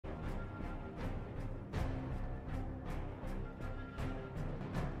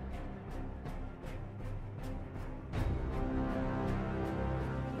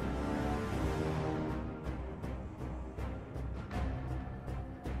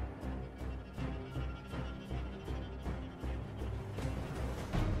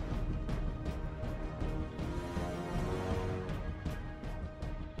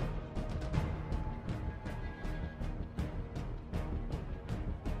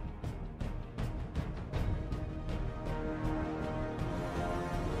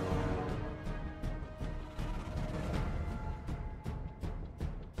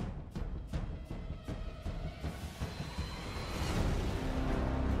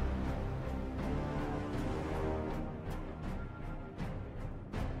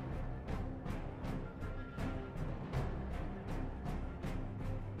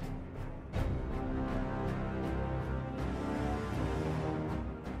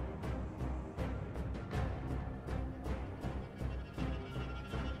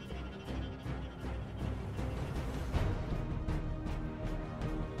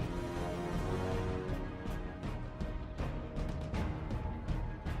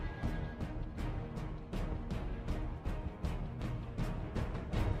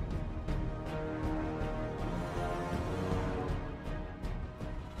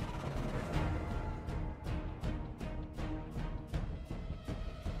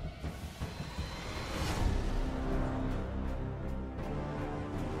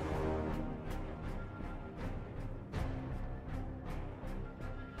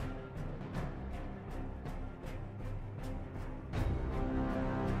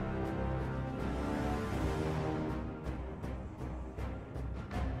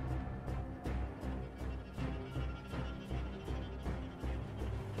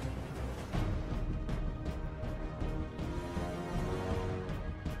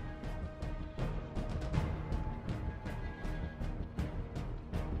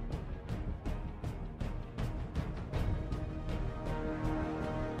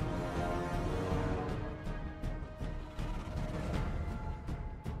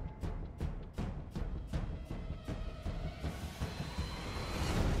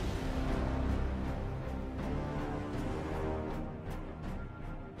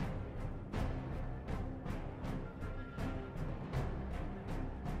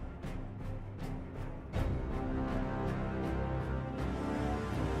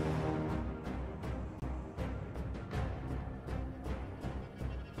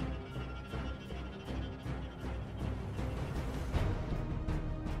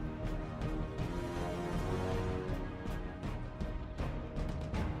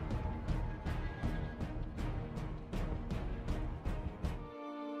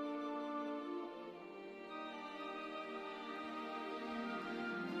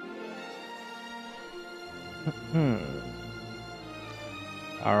Hmm.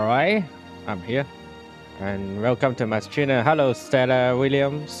 All right, I'm here, and welcome to my channel. Hello, Stella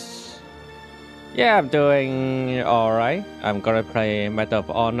Williams. Yeah, I'm doing all right. I'm gonna play Medal of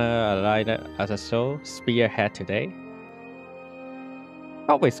Honor Allied as a Soul Spearhead today.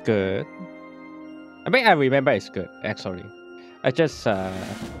 Always good. I mean, I remember it's good actually. I just don't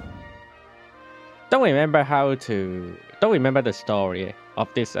remember the story of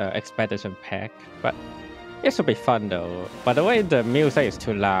this expedition pack, but it should be fun though. By the way, the music is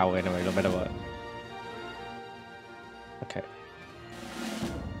too loud anyway, no matter what. Okay.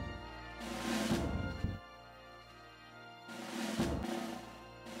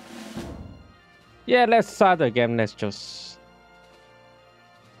 Yeah, let's start the game. There's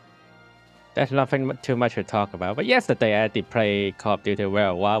nothing too much to talk about. But yesterday I did play Call of Duty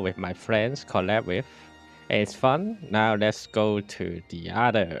World War with my friends, collab with. And it's fun. Now let's go to the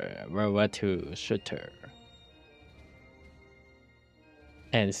other World War II shooter.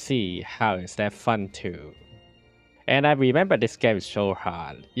 And see how is that fun too. And I remember this game is so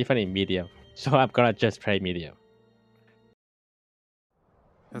hard, even in medium. So I'm gonna just play medium.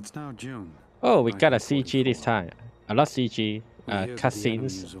 It's now June. Oh, we got a CG this time. A lot CG,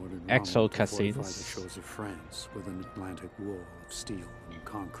 cutscenes, actual cutscenes. The shores of France with an Atlantic wall of steel and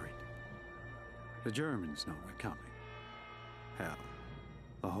concrete. The Germans know we're coming. Hell,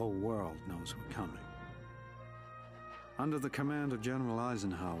 the whole world knows we're coming. Under the command of General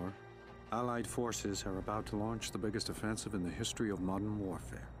Eisenhower, Allied forces are about to launch the biggest offensive in the history of modern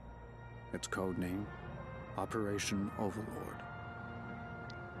warfare. Its codename, Operation Overlord.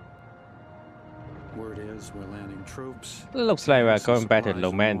 Word is we're landing troops. Looks like we're going back to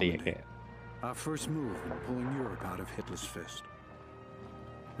Normandy again. Our first move in pulling Europe out of Hitler's fist.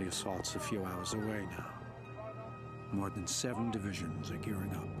 The assault's a few hours away now. More than 7 divisions are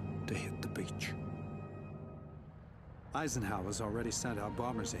gearing up to hit the beach. Eisenhower's already sent our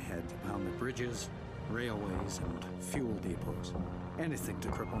bombers ahead to pound the bridges, railways, and fuel depots. Anything to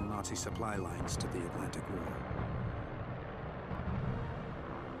cripple Nazi supply lines to the Atlantic Wall.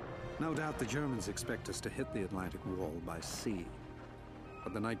 No doubt the Germans expect us to hit the Atlantic Wall by sea.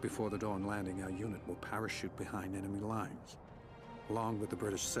 But the night before the dawn landing, our unit will parachute behind enemy lines. Along with the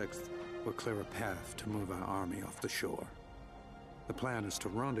British 6th, we'll clear a path to move our army off the shore. The plan is to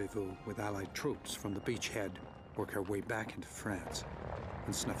rendezvous with Allied troops from the beachhead, work our way back into France,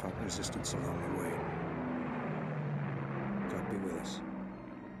 and snuff out resistance along the way. God be with us.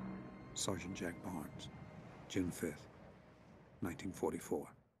 Sergeant Jack Barnes, June 5th, 1944.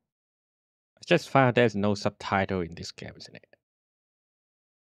 I just found there's no subtitle in this game, isn't it?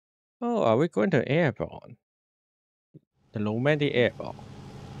 Oh, are we going to Airborne? The Normandy Airborne.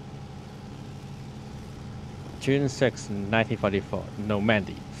 June 6, 1944,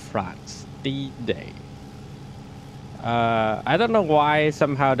 Normandy, France, D-Day. I don't know why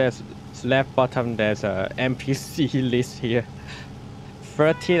somehow there's left bottom there's a NPC list here.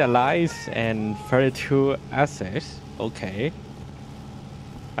 13 allies and 32 assets. Okay.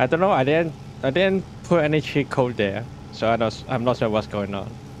 I don't know. I didn't put any cheat code there, so I'm not sure what's going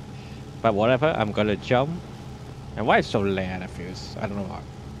on. But whatever. I'm gonna jump. And why it's so late? I feel I don't know why.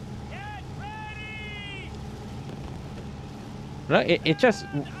 No,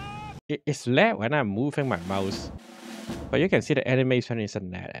 it's lag when I'm moving my mouse. But you can see the animation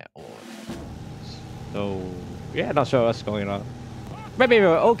isn't lag at all. So yeah, not sure what's going on. Maybe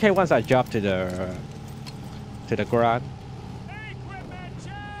we're okay once I drop to the ground.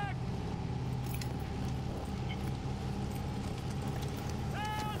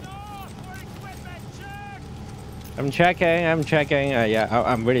 I'm checking. Yeah,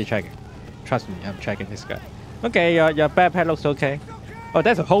 I'm really checking. Trust me, I'm checking this guy. Okay, your backpack looks okay. Oh,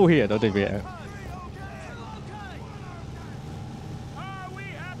 there's a hole here, though.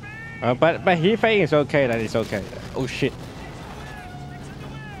 But he thinks it's okay. That it's okay. Oh shit.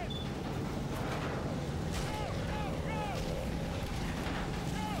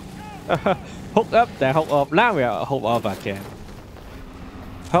 Hook up, then hook off. Now we are hook off again.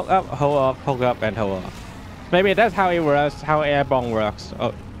 Hook up, hold off, hook up, and hold off. Maybe that's how it works, how airborne works.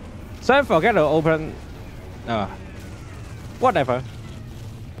 Oh, so I forget to open. Whatever.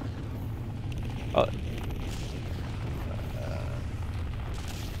 Oh.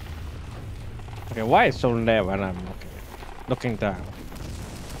 Okay, why is so low when I'm looking down?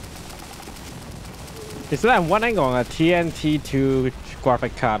 It's like I'm running on a TNT2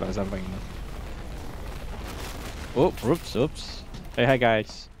 graphic card or something. Oops. Hey, hi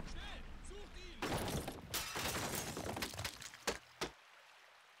guys.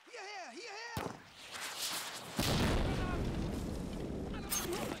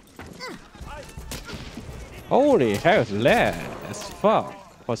 Holy hell, it's lag as fuck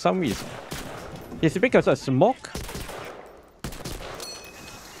for some reason. Is it because of smoke?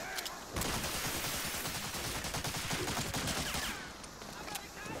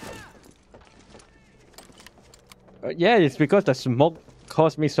 Yeah, it's because the smoke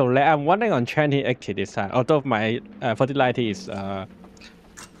caused me so lag. I'm running on 2080 this time. Although my 4090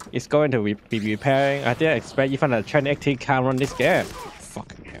 is going to be repairing. I didn't expect even a 2080 can run this game.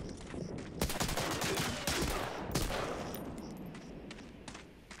 Fucking hell.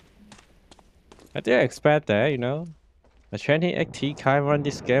 I didn't expect that, you know. A 2080 can run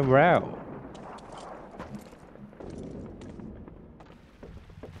this game well.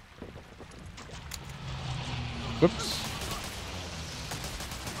 Whoops.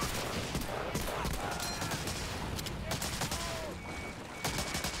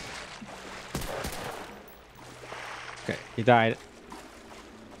 Okay, he died.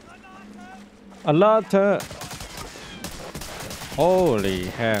 A lot. Holy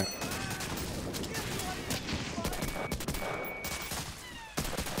hell.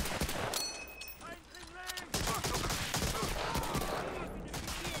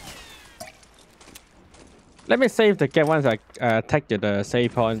 Let me save the game once I take to the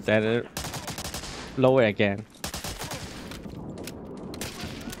save point, then lower again.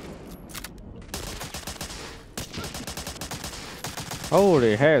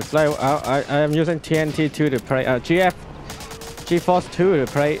 Holy hell! It's like I am using TNT2 to play GeForce 2 to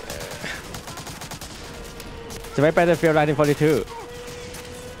play. To play Battlefield 1942.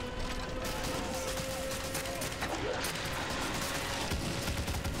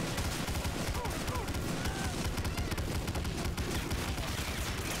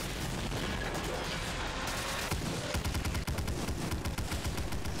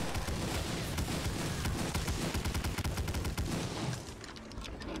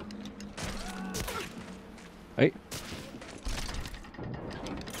 Hey.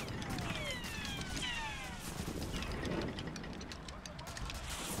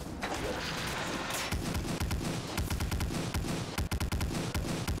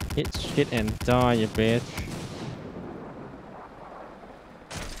 Hit shit and die, you bitch.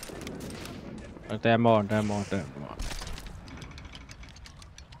 Oh, there are more.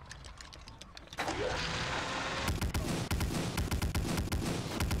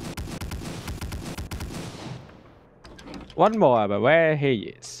 One more, but where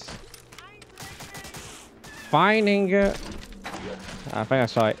he is? Finding. I think I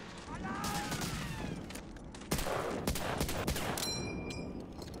saw it.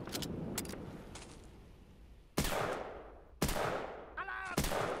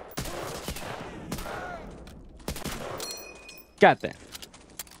 Got that.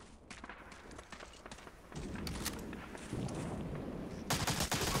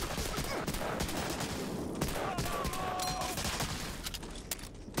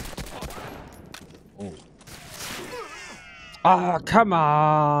 Oh, come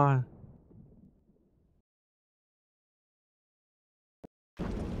on.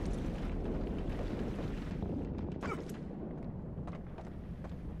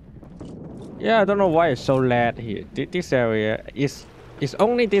 Yeah, I don't know why it's so lag here. This area is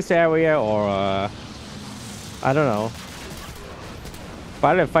only this area, or I don't know.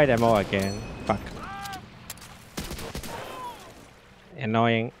 But I'll fight them all again. Fuck.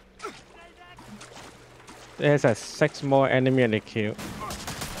 Annoying. There's a 6 more enemy in the queue.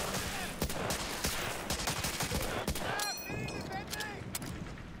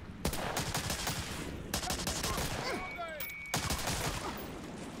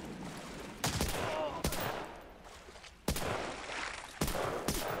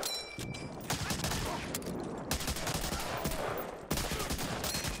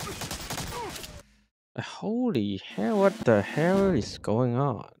 Holy hell, what the hell is going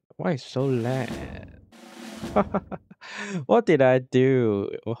on? Why is so lag? What did I do?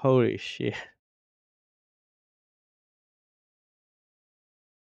 Oh, holy shit.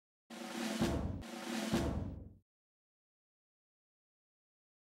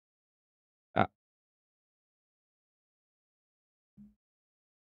 Uh,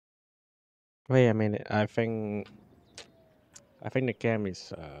 Wait a minute. I think the game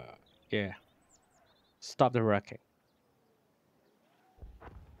is yeah. Stop the wrecking.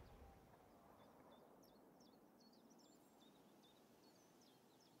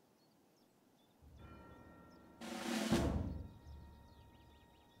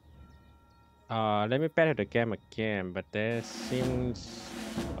 Let me battle the game again, but there seems...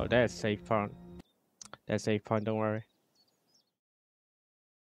 Oh, that's safe point. That's safe point, don't worry.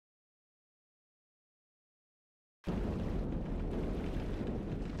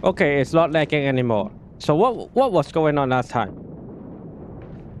 Okay, it's not lagging anymore. So what was going on last time?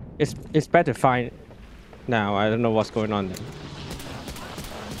 It's better to find now. I don't know what's going on then.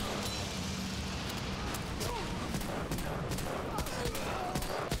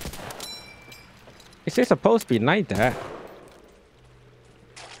 Is it supposed to be like that?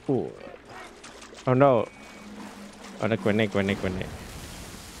 Ooh. Oh no. Oh, the grenade.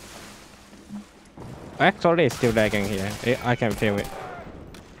 Actually, it's still lagging here. I can feel it.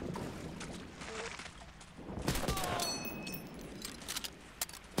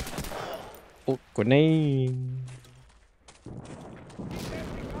 Oh, grenade.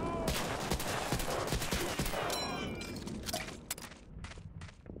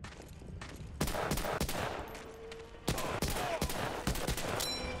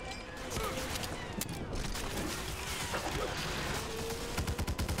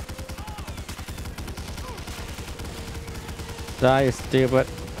 That is stupid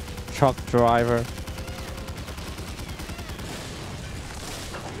truck driver.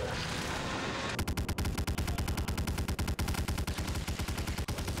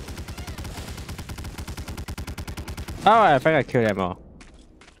 Oh, I think I killed them all.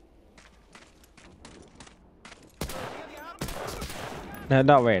 No,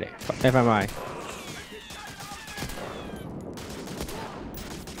 not really. Never mind.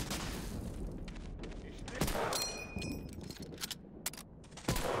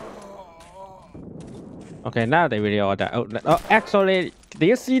 Okay, now they really all die. Oh, actually, do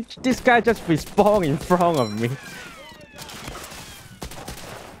you see this guy just respawn in front of me?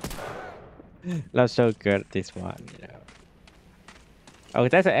 Not so good, this one, you know. Oh,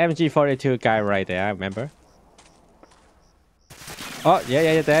 that's an MG42 guy right there, I remember. Oh,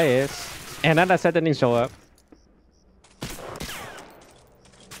 yeah, there he is. Another suddenly show up.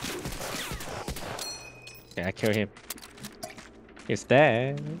 Yeah, I kill him. He's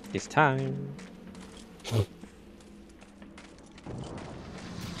dead this time.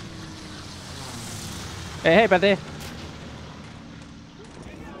 Hey, buddy.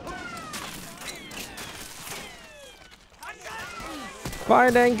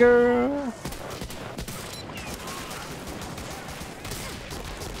 Find anchor.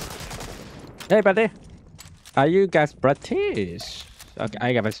 Hey, buddy. Are you guys British? Okay,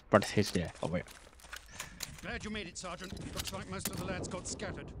 I got British there. Oh, wait. Glad you made it, Sergeant. Looks like most of the lads got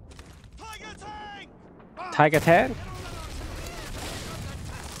scattered. Tiger tank! Tiger tank?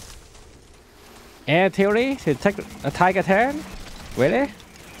 Air theory to take a tiger tank? Really?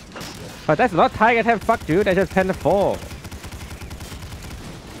 But that's not tiger tank. Fuck you. That's just Panther 4.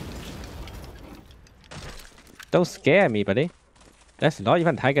 Don't scare me, buddy. That's not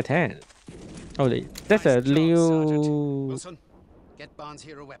even tiger tank. Oh, that's a new. Wilson, get Barnes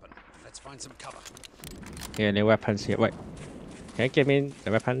here a weapon. Let's find some cover. Yeah, new weapons here. Wait. Can you give me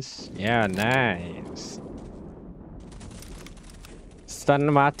the weapons? Yeah, nice.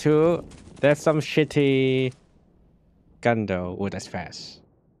 Stun Mark 2. There's some shitty gun though. Oh, that's fast.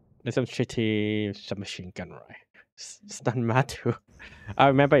 There's some shitty submachine gun, right? Stun Mark 2. I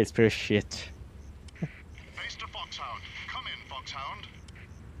remember it's pretty shit. Face to Foxhound. Come in, Foxhound.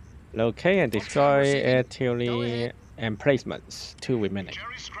 Locate and destroy artillery emplacements. 2 remaining.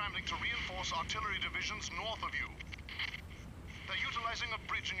 Jerry's scrambling to reinforce artillery divisions north of you. They're utilizing a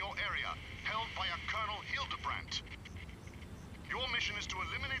bridge in your area, held by a Colonel Hildebrandt. Your mission is to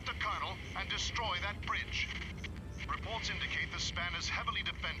eliminate the Colonel and destroy that bridge. Reports indicate the span is heavily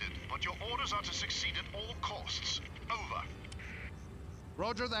defended, but your orders are to succeed at all costs. Over.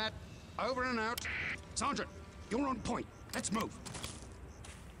 Roger that. Over and out. Sergeant, you're on point. Let's move.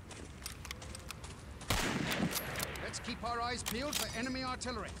 Let's keep our eyes peeled for enemy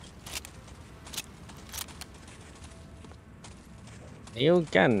artillery. New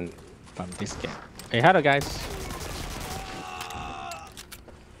gun from this game. Hey, hello guys.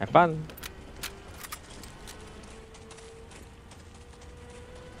 Have fun.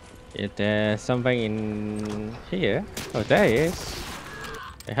 Is there something in here? Oh, there it is.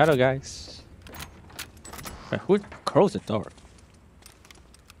 Hey, hello guys. Wait, who closed the door?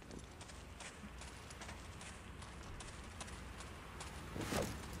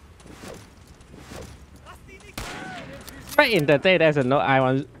 Back in the day, there's no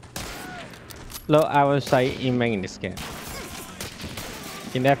iron sight aiming in this game.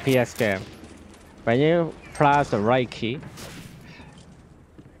 In FPS game, when you press the right key,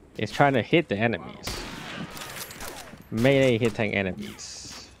 it's trying to hit the enemies. Melee hitting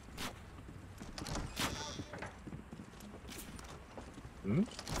enemies. Hmm?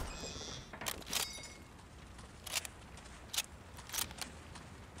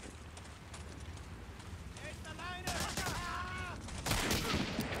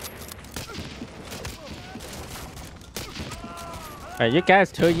 You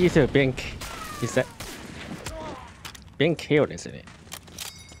guys too easy being being killed, isn't it?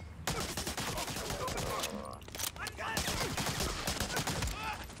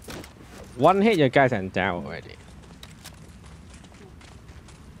 One hit, you guys are down already.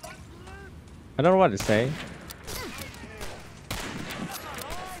 I don't know what to say.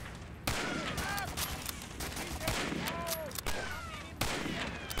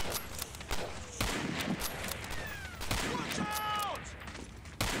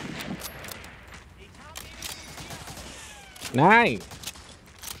 Nice.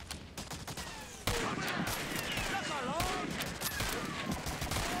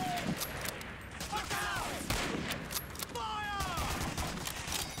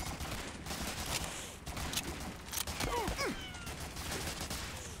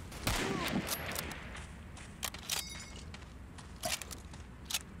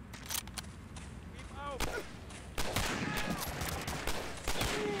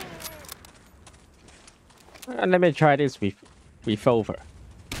 Let me try this with over.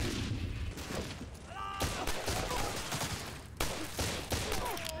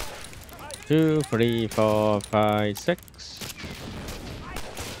 Two, three, 4, 5, 6.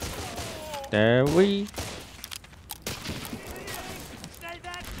 There we.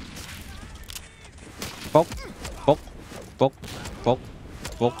 Bok, bok, bok, bok,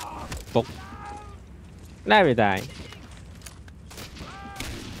 bok, bok. Now we die.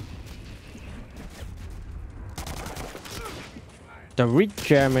 The rich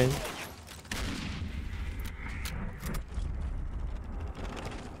German.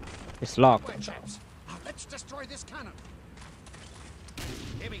 It's locked. Now let's destroy this cannon.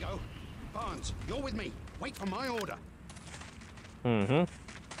 Here we go. Barnes, you're with me. Wait for my order.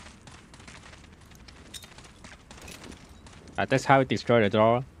 That's how we destroy the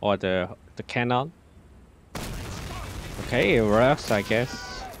door or the cannon. Okay, it works, I guess.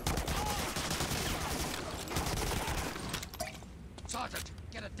 Sergeant,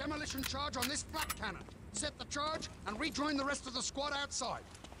 get a demolition charge on this flak cannon. Set the charge and rejoin the rest of the squad outside.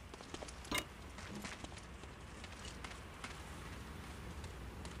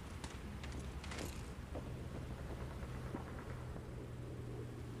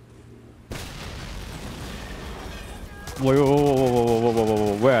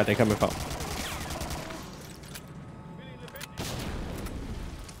 Whoa, where are they coming from?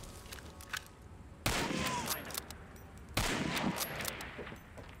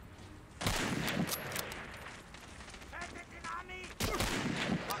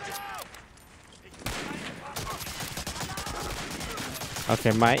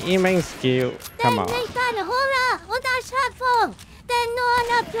 Okay, my aiming skill. Come on.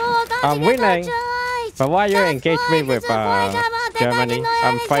 I'm winning. But why you engage me with Germany?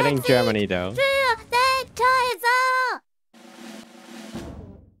 I'm fighting Germany though.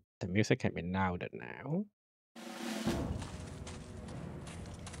 The music can be louder now.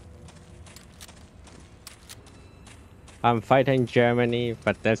 I'm fighting Germany,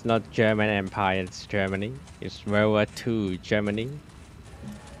 but that's not German Empire, it's Germany. It's World War II Germany.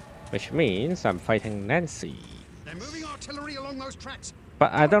 Which means I'm fighting Nancy. They're moving artillery along those tracks.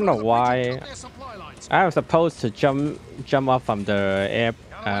 But I don't know why I was supposed to jump off from the air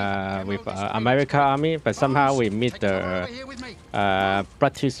with American army, but somehow we meet the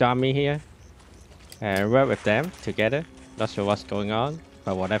British army here and work with them together. Not sure what's going on,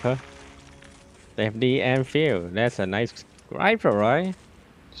 but whatever. They have the Enfield. That's a nice rifle, right?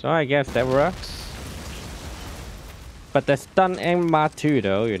 So I guess that works. But the stun Mark 2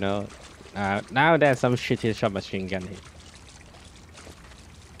 though, you know. Now there's some shitty submachine gun here.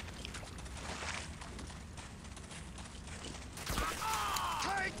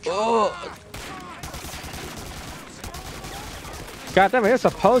 Oh. God damn it, it's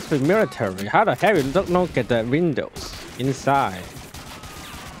supposed to be military. How the hell you don't look at the windows inside?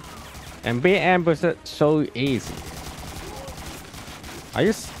 And being ambushed so easy. Are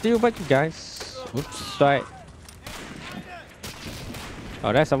you stupid, you guys? Oops, sorry.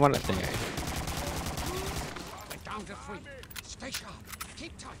 Oh, that's someone up there. Down to 3. Stay sharp.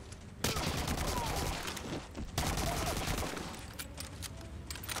 Keep tight.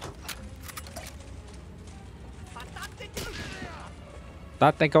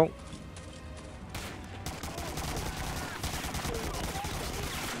 Tát tay công.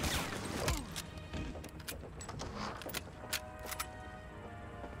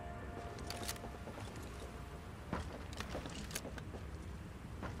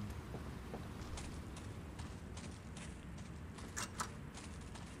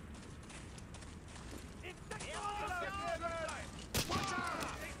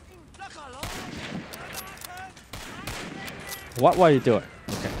 What were you doing?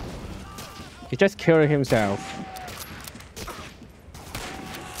 Okay. He just killed himself.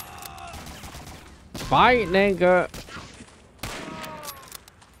 Fight, nigga.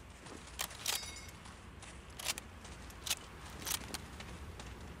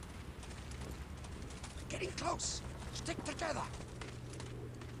 Getting close. Stick together.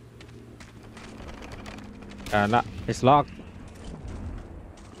 No, it's locked.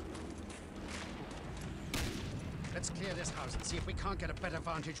 Let's clear this house and see if we can't get a better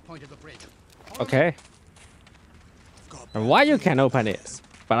vantage point of the bridge. Okay. And why you can open it,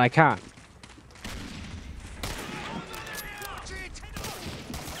 but I can't?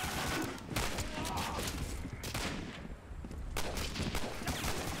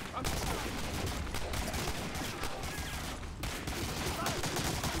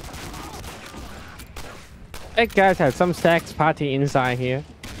 Hey guys, have some sex party inside here.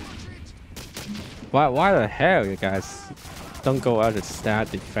 Why the hell you guys don't go out and start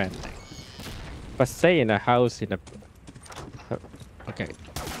defending, but stay in the house in the... Okay,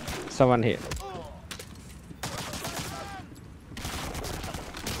 someone here.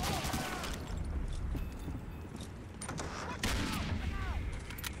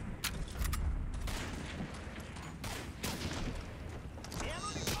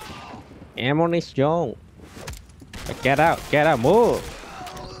 Ammunition. Get out, move.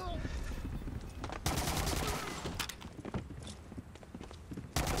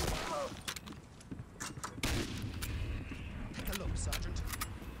 Take a look, Sergeant.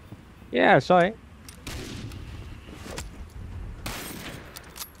 Yeah, sorry.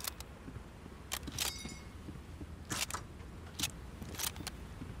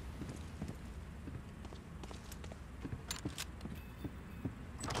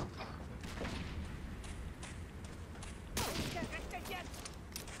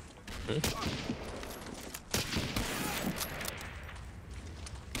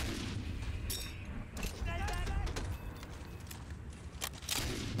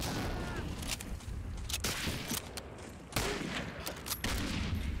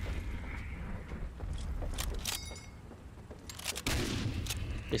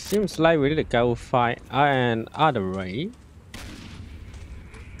 It seems like we need to go find an other way.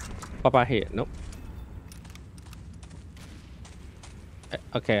 What about here? Nope.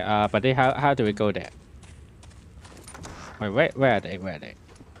 Okay, but how do we go there? Wait, where are they? Where are they?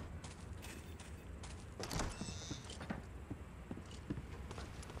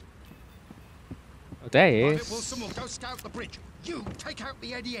 Oh, there he Private is. Wilson will go scout the bridge. You take out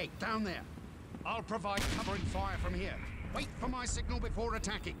the 88 down there. I'll provide covering fire from here. Wait for my signal before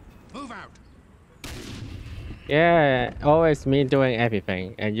attacking. Move out. Yeah, always me doing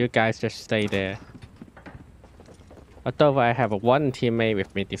everything, and you guys just stay there. Although I have one teammate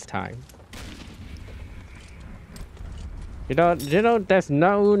with me this time. You know, there's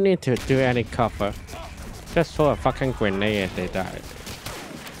no need to do any cover. Just throw a fucking grenade and they die.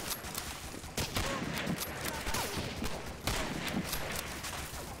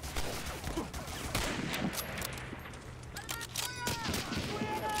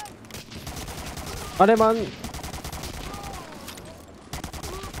 Ottoman.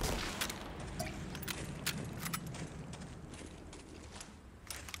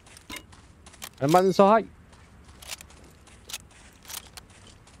 Ottoman so high.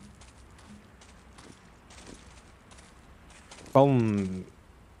 Boom.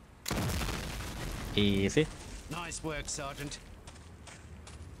 Easy. Nice work, Sergeant.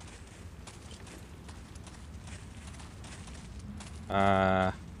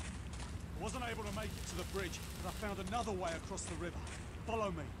 Wasn't able to make it to the bridge, but I found another way across the river.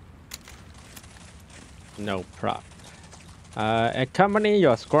 Follow me. No problem. Accompany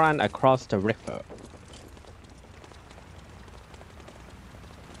your squad across the river.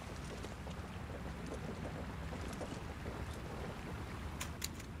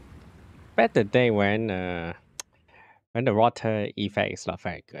 Back the day when the water effect is not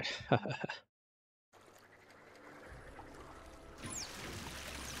very good.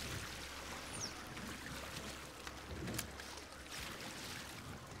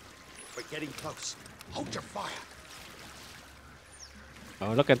 We're getting close. Hold your fire.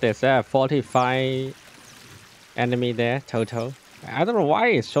 Oh, look at this. There are 45 enemy there total. I don't know why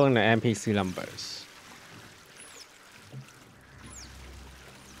it's showing the NPC numbers.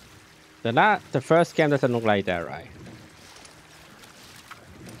 The first game doesn't look like that, right?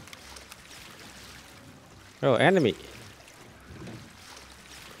 Oh, enemy.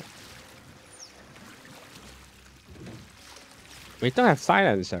 We don't have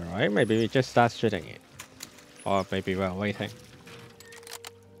silencer, right? Maybe we just start shooting it. Or maybe we're waiting.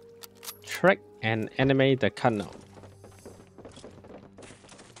 Trick and animate the cannon.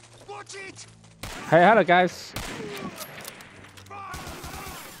 Hey, hello guys.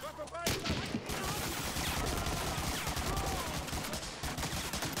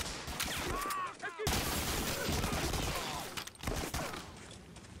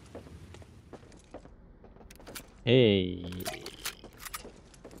 Hey.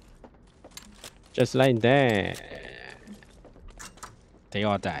 Just like that. They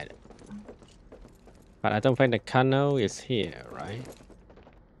all died. But I don't think the colonel is here, right?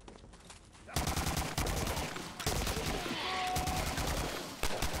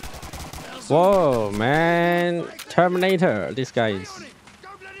 Whoa, man. Terminator, this guy is.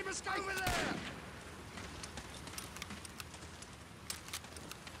 Don't let him escape over there!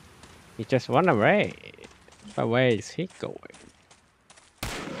 He just run away. But where is he going?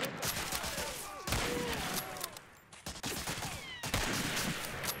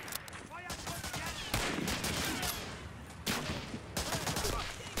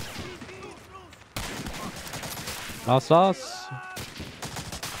 Lost.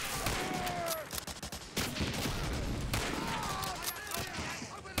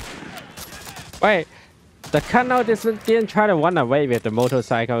 Wait, the colonel didn't try to run away with the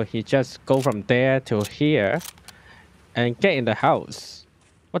motorcycle. He just go from there to here and get in the house.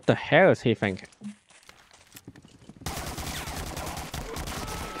 What the hell is he thinking?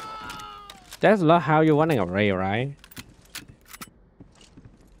 That's not how you're running away, right?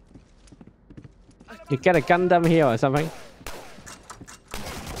 You get a Gundam here or something?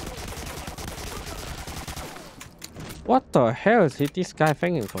 What the hell is this guy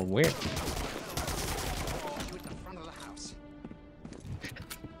thinking for weird?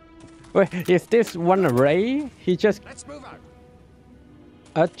 Wait, is this one array? He just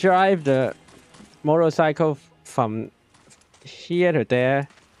drive the motorcycle from here to there.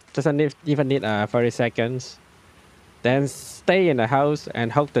 Doesn't even need 30 seconds. Then stay in the house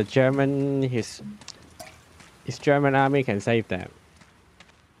and hope the his German army can save them.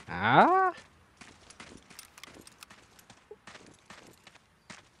 Ah?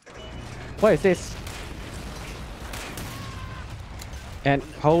 What is this? And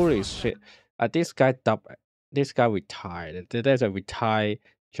holy shit, this guy retired. There's a retired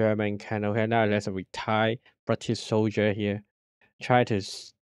German colonel here. Now there's a retired British soldier here. Try to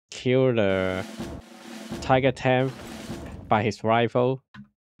kill the Tiger 10 by his rifle.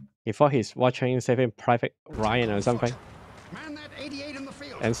 He thought he's watching Saving Private Ryan or something.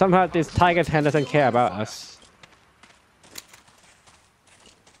 And somehow this Tiger 10 doesn't care about us.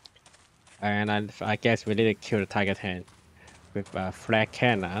 And I guess we need to kill the Tiger 10 with a flag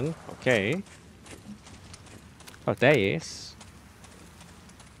cannon. Okay. Oh, there he is.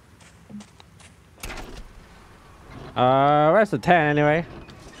 Where's the 10 anyway?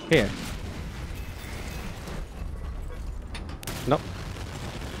 Here. Nope.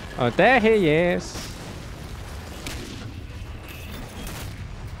 Oh, there he is.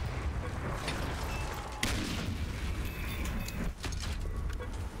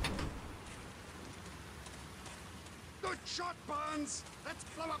 Good shot, Barnes. Let's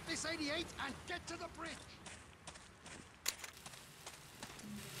blow up this 88 and get to the bridge.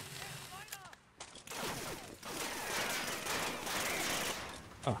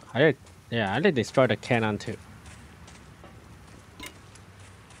 Oh, I did destroy the cannon too.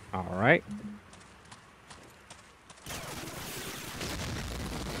 All right.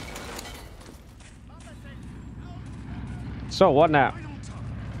 So what now?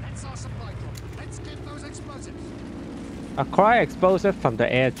 That's our supply drop. Let's get those explosives. Acquire explosive from the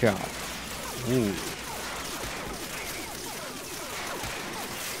airdrop. Ooh.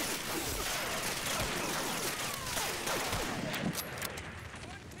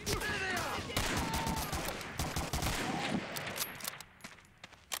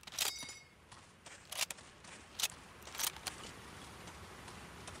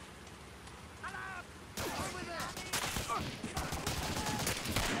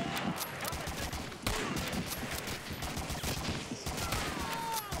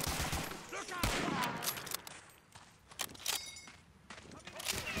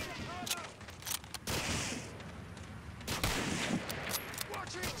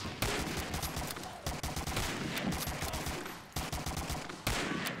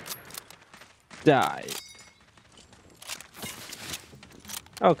 Die.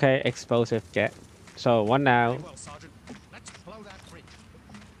 Okay, explosive get. So one now. Well, Sergeant, let's blow that bridge.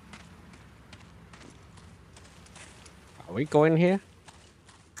 Are we going here?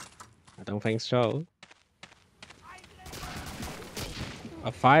 I don't think so.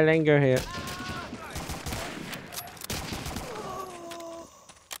 A fire linger here.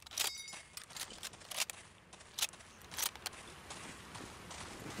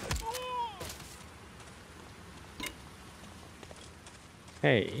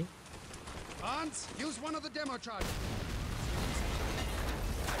 Hey. Hans, use one of the demo charges.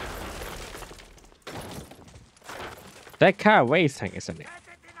 That car wasting, isn't it?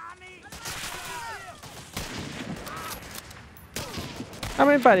 I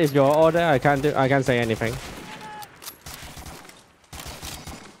mean, but it's your order. I can't say anything.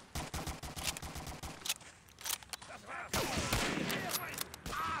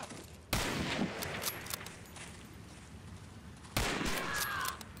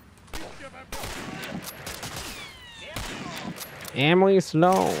 Ammo is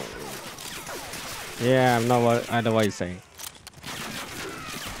low. Yeah, I know what you're saying.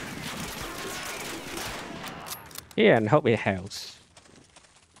 Yeah, and hope it helps.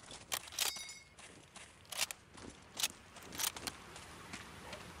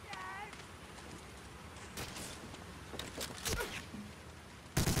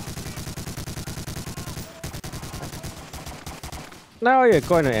 Now you're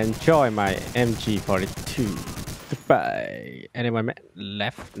going to enjoy my MG42. Goodbye. Anyone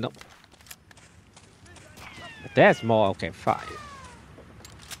left? Nope. There's more. Okay, fine.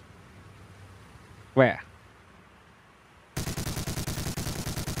 Where?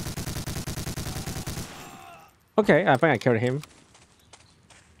 Okay, I think I killed him.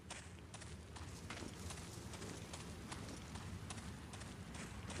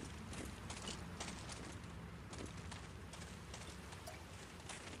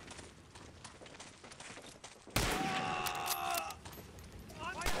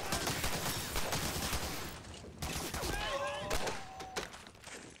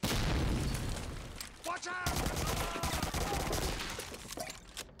 Watch out!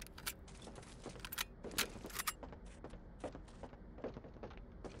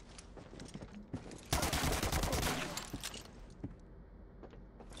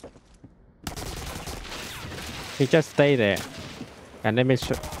 He just stay there, and let me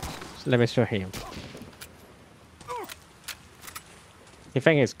show him. He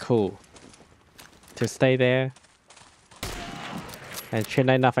think it's cool to stay there and pretend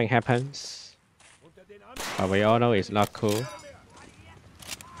like nothing happens, but we all know it's not cool.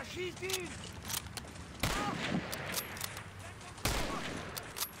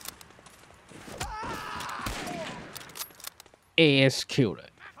 Executed.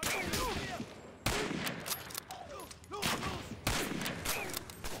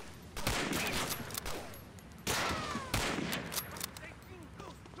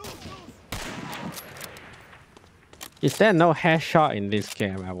 Is there no headshot in this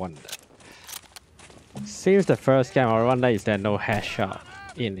game, I wonder? Since the first game, I wonder is there no headshot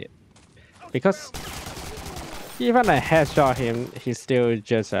in it? Because even I headshot him, he's still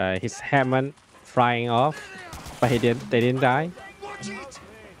just his helmet flying off, but they didn't die.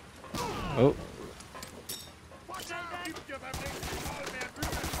 Oh.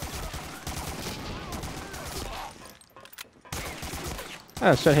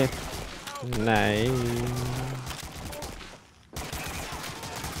 Oh, shot him. Nice.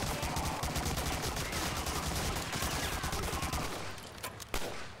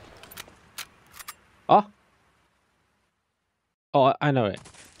 Oh. Oh, I know it.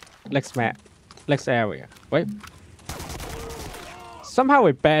 Next map. Next area. Wait. Somehow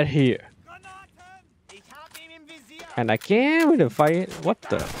we're bad here. And again with the fight. What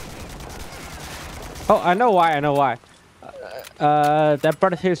the? Oh, I know why. I know why. That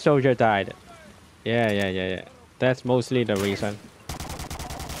British soldier died. Yeah. That's mostly the reason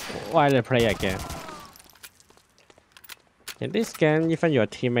why they play again. In this game, even your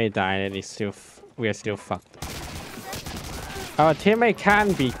teammate died, and we are still fucked. Our teammate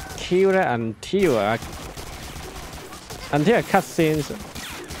can't be killed until a cutscenes.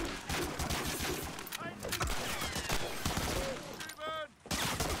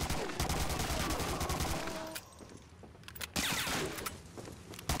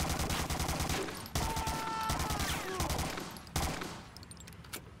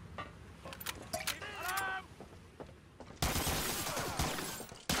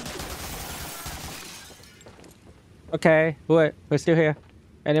 Okay, we're still here.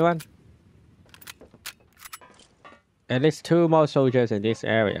 Anyone? At least 2 more soldiers in this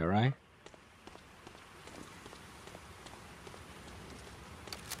area, right?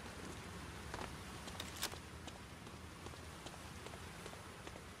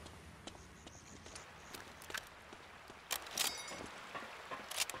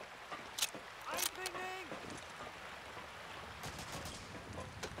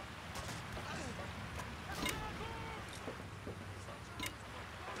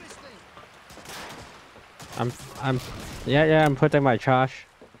 I'm putting my charge.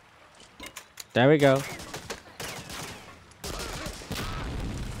 There we go.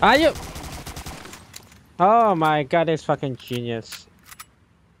 Are you? Oh my god, it's fucking genius.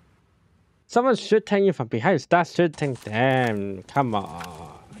 Someone shooting you from behind. Start shooting them. Come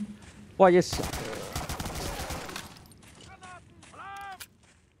on. What is?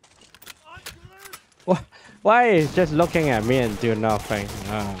 Why is just looking at me and do nothing?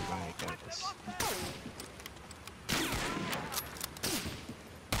 Oh my goodness.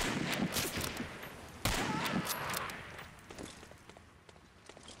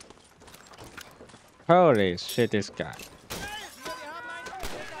 Holy shit, this guy.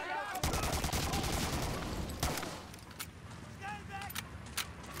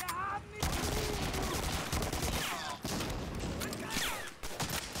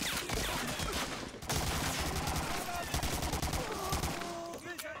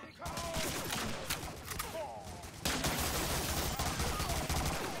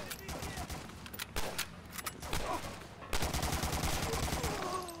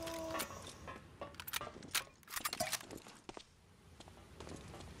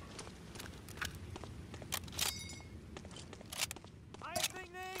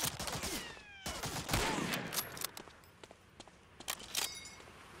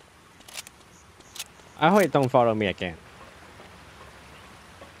 I hope it don't follow me again.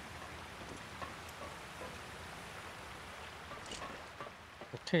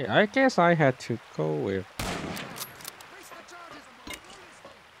 Okay, I guess I had to go with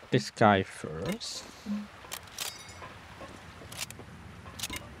this guy first.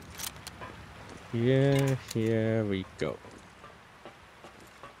 Yeah, here we go.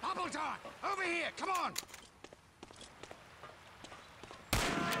 Double time! Over here! Come on!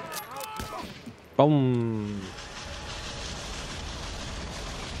 Boom.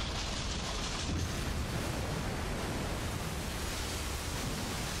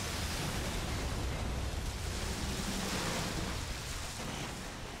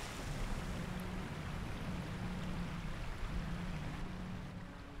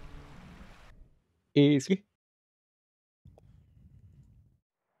 Easy.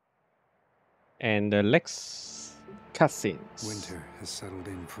 And the next cutscenes. Winter has settled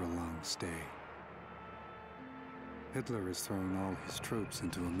in for a long stay. Hitler has thrown all his troops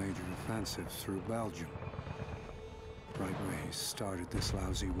into a major offensive through Belgium. Right where he started this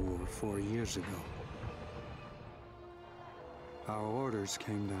lousy war 4 years ago. Our orders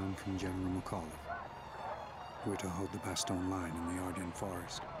came down from General McAuliffe. We're to hold the Bastogne line in the Ardennes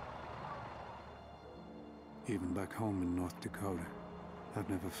forest. Even back home in North Dakota, I've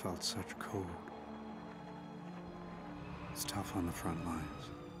never felt such cold. It's tough on the front lines.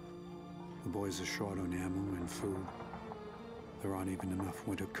 The boys are short on ammo and food. There aren't even enough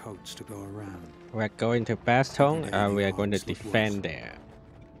winter coats to go around. We're going to Bastogne and we are going to defend there.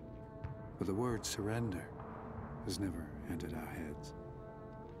 But the word surrender has never entered our heads.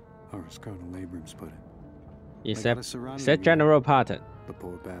 Or as Colonel Abrams put it. Is that General Patton? The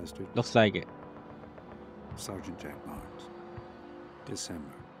poor bastard. Looks like it. Sergeant Jack Barnes.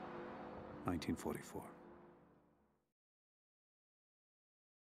 December 1944.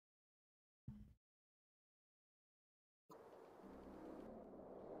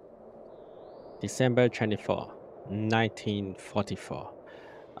 December 24, 1944.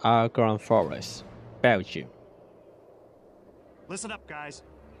 Argonne Forest, Belgium. Listen up, guys.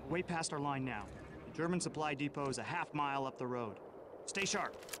 We're way past our line now. The German supply depot is a half-mile up the road. Stay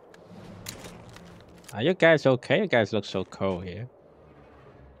sharp. Are you guys okay? You guys look so cold here.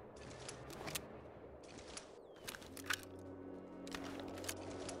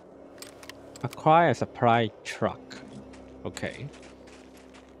 Acquire a supply truck. Okay.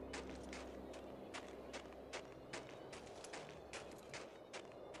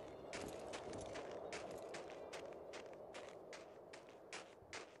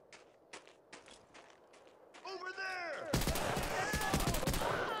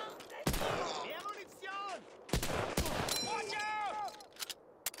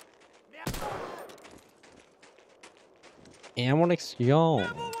 Ammunition.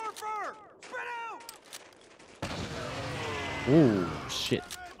 Ooh, shit.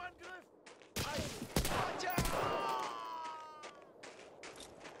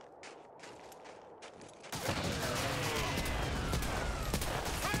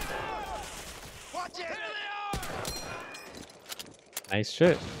 Nice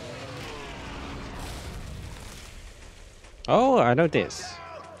shit. Oh, I know this.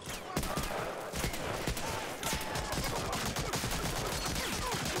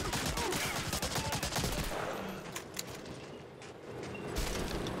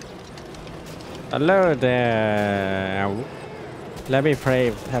 Hello there. Let me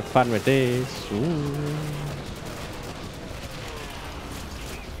play, have fun with this. Ooh.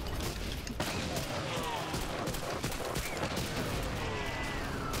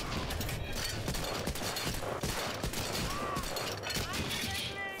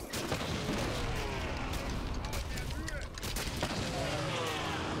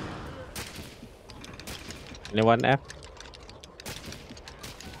 Anyone F?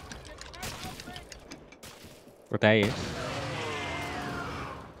 There he is.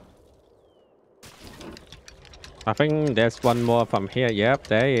 I think there's one more from here. Yep,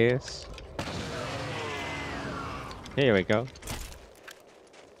 there he is. Here we go.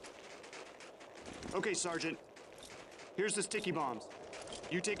 Okay, Sergeant. Here's the sticky bombs.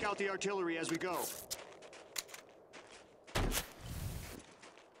 You take out the artillery as we go.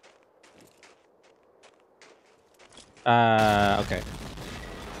 Okay.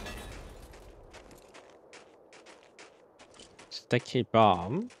 Sticky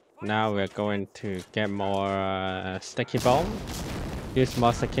bomb. Now we're going to get more sticky bomb. Use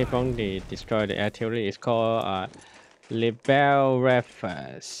more sticky bomb to destroy the artillery. It's called Libel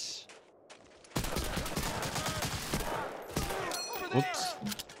Reference. Oops.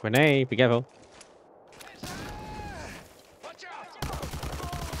 Grenade, be careful.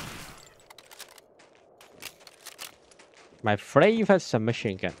 My favorite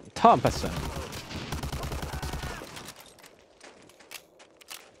submachine gun, Thompson.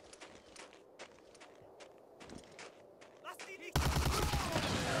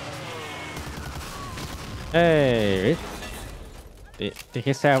 Hey, did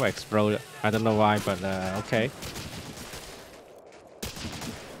his cell explode? I don't know why, but okay.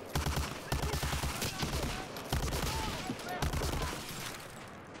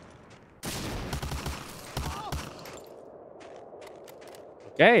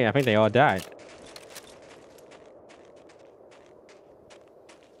 Okay, I think they all died.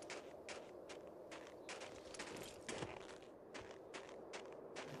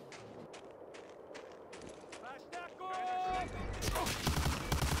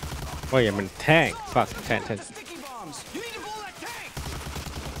 Wait a minute, tank. Fuck, tank.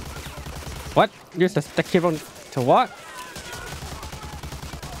 What? Use the sticky bomb to what?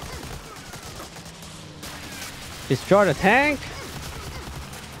 Destroy the tank?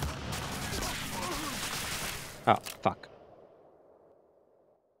 Oh, fuck.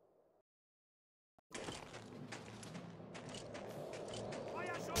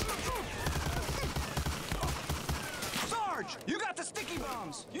 Sarge, you got the sticky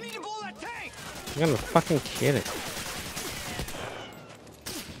bombs. You need to blow that tank. I'm gonna fucking kill it.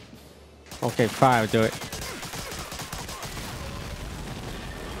 Okay, fine, I'll do it.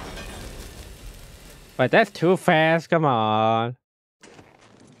 But that's too fast, come on.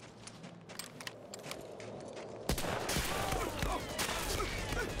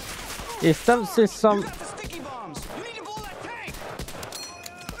 It's some You got the sticky bombs. You need to blow that tank.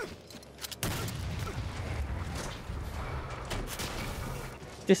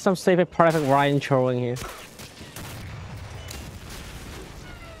 there's some Saving Private Ryan trolling here.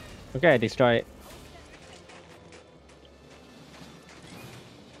 Okay, destroy it.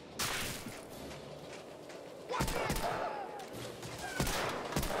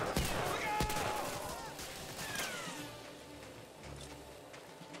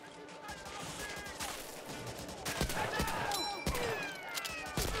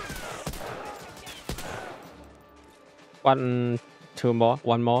 One, two more,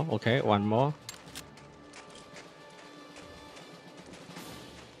 one more. Okay, one more.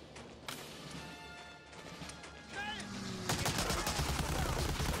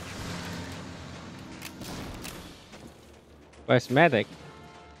 Where's medic?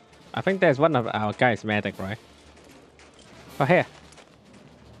 I think there's one of our guys medic, right? Oh, here.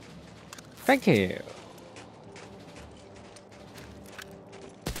 Thank you.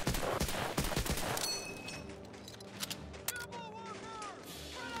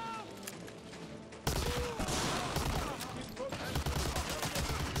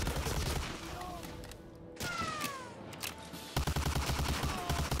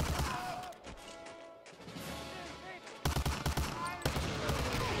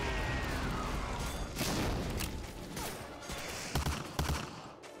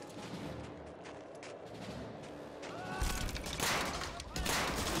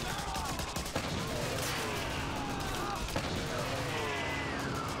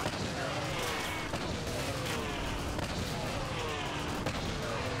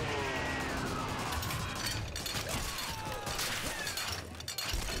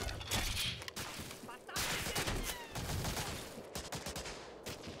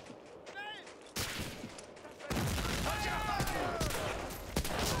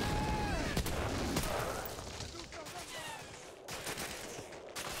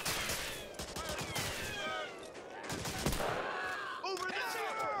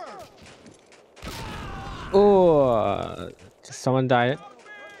 Oh, someone died.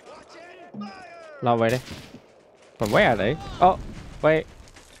 No, wait. From where are they? Oh, wait.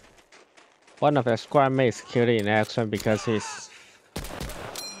 One of the squad mates killed in action because he's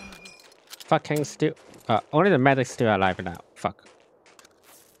fucking still. Only the medic's still alive now. Fuck.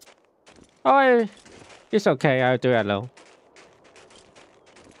 Oh, it's okay. I'll do it alone.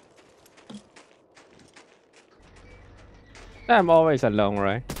 I'm always alone,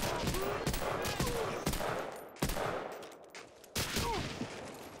 right?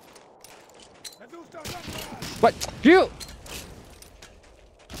 What? You!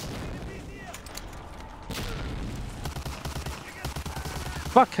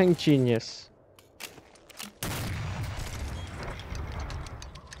 Fucking genius.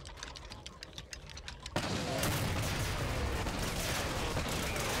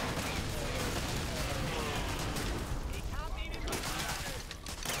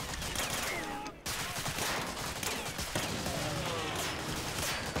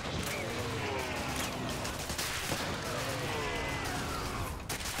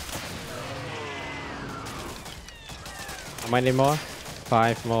 How many more?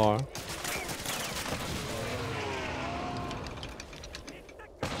 5 more.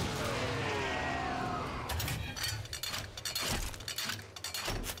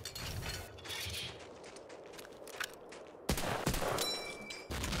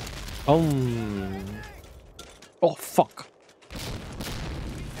 Oh fuck.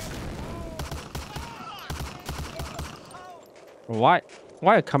 Why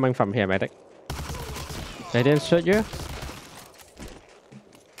are you coming from here, medic? They didn't shoot you?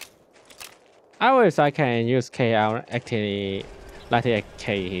 I wish I can use KL actually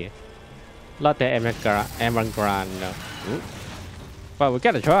 98K here. Not the Emerald Grand, no. Ooh. But we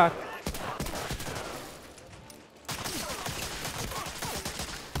get a truck.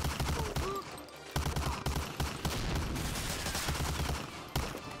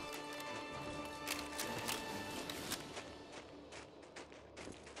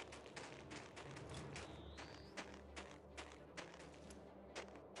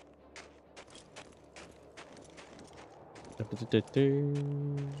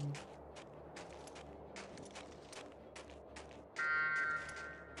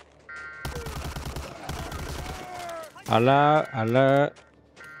 Alert, alert.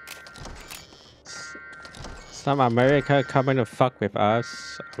 Some America coming to fuck with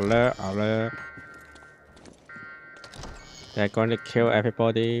us. Alert, alert. They're going to kill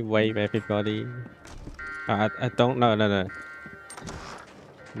everybody, wave everybody. I don't know, no.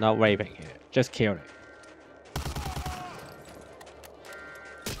 Not waving here. Just kill it.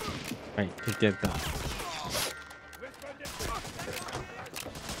 Wait, he did that.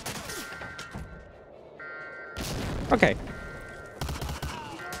 Okay.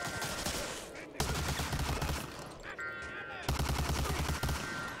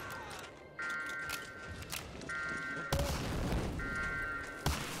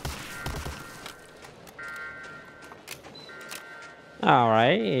 All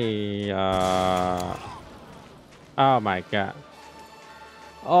right. Oh my god.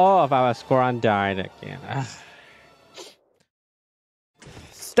 All of our squad died again.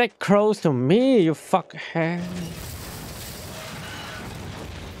 Stay close to me, you fuckhead.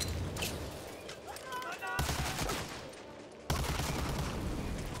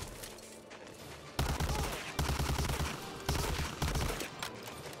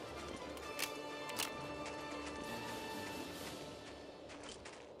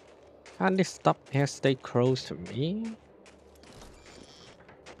 Can't they stop here? Stay close to me.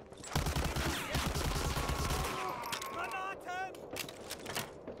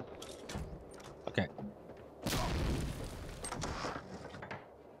 Okay.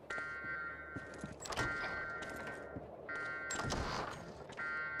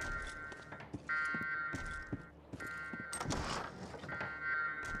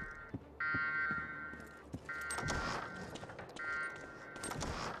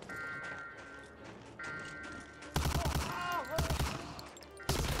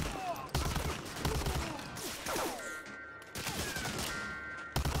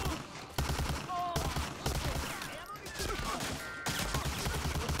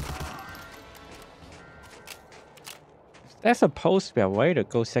 There's supposed to be a way to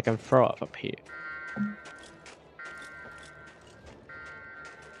go second floor up here.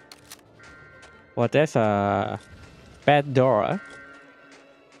 Well, there's a bad door.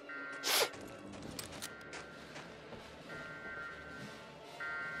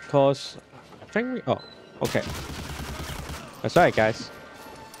 Cause I think we. Oh, okay. Sorry, guys.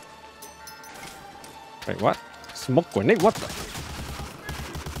 Wait, what? Smoke grenade? What the?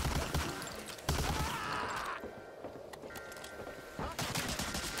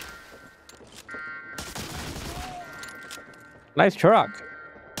 Nice truck.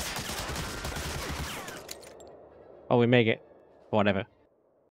 Oh, we make it. Whatever.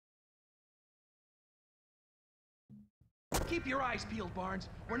 Keep your eyes peeled, Barnes.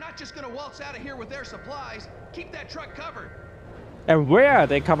 We're not just gonna waltz out of here with their supplies. Keep that truck covered. And where are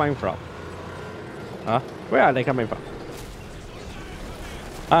they coming from? Huh? Where are they coming from?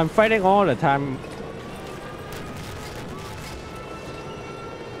 I'm fighting all the time.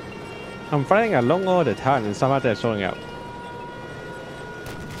 I'm fighting alone all the time and somehow they're showing up.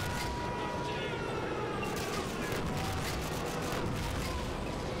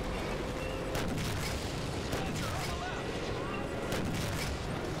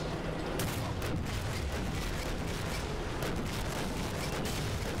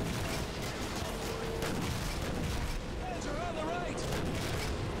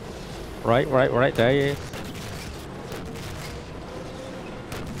 Right, there he is.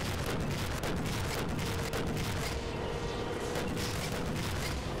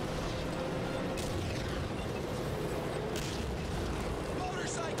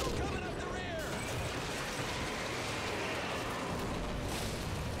 Motorcycle coming up the rear.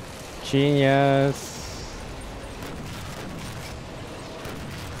 Genius.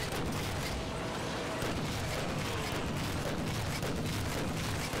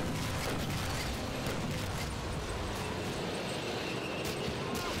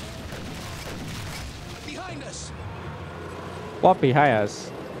 Behind us. What behind us?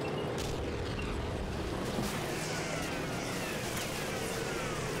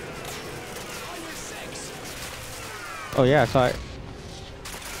 On your six. Oh yeah, sorry.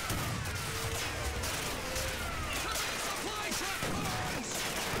 Supply truck, Barnes.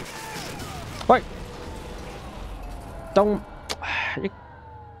 Wait. Don't you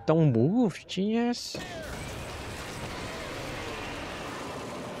don't move, genius.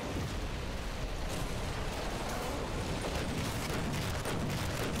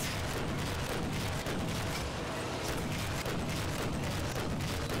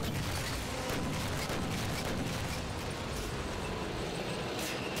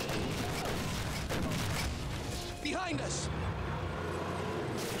 Behind us.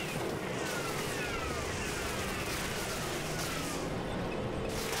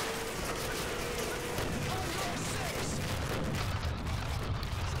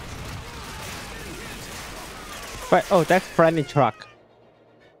 Wait, oh, that's friendly truck.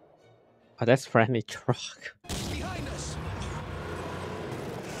 Oh, that's friendly truck. Behind us.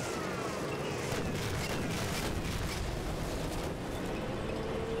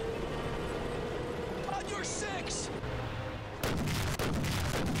 On your six.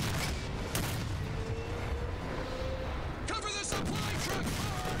 Cover the supply truck,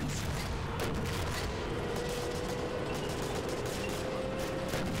 Barnes.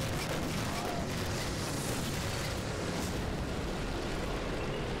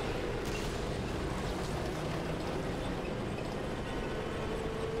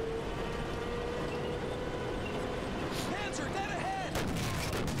 Panzer, dead ahead.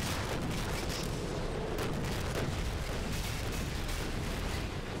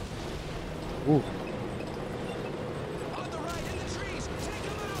 Ooh. On the right, in the trees. Take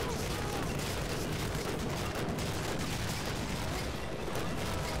him out.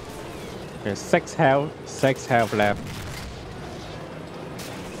 There's 6 health left.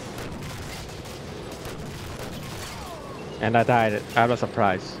 And I died out of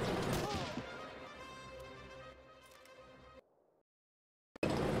surprise. On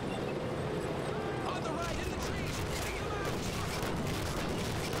the right, in the trees. Take him out.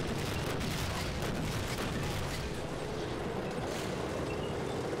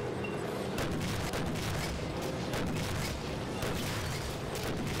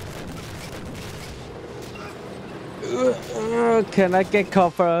 Can I get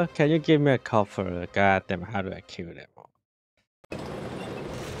cover? Can you give me a cover? God damn, how do I kill them all?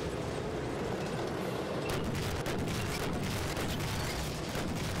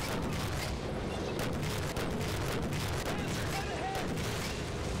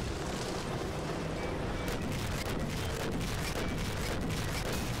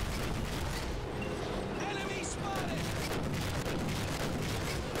 Enemy spotted.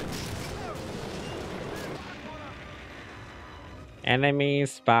 Enemy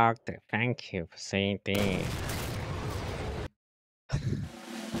sparked. Thank you for saying that.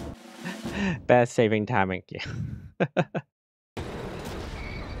 Bad saving timing. Yeah.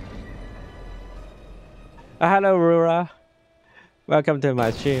 Hello, Rura. Welcome to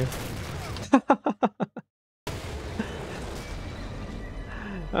my stream.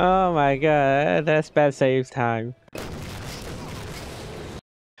 Oh my god, that's bad save time.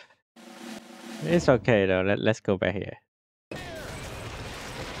 It's okay though. Let's go back here.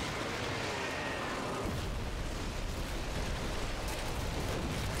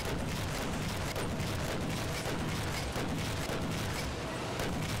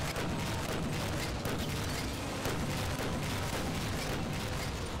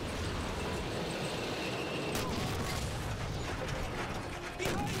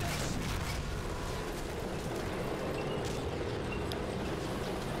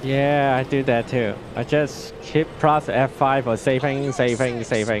 Yeah, I do that too. I just keep press F5 for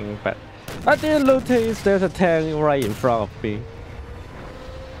saving, but I didn't notice there's a tank right in front of me.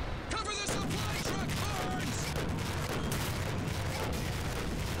 Cover the supply truck, Barnes!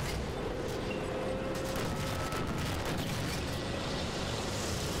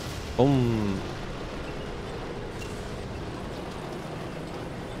 Boom.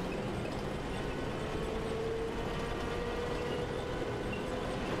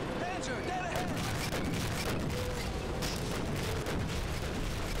 Panzer, dead ahead!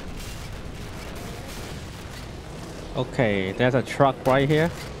 Okay, there's a truck right here.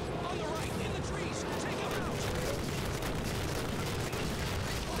 On the right, in the trees. Take him out!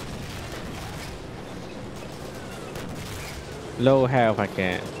 Low health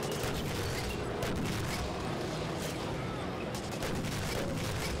again.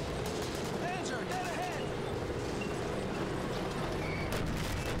 Panzer, dead ahead!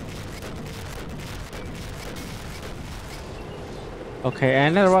 Okay,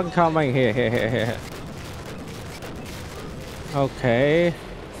 another one coming here. Okay,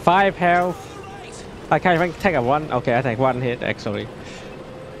 5 health. I can't even take a one. Okay, I take one hit actually.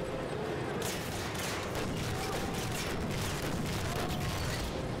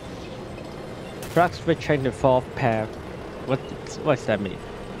 Truck switching to 4th path. What's that mean?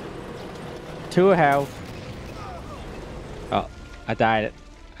 2 health. Oh, I died.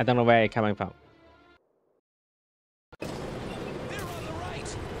 I don't know where it's coming from. They're on the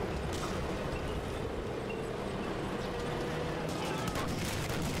right!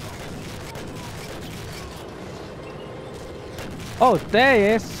 Oh, there he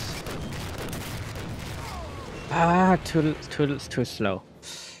is. Ah, too slow.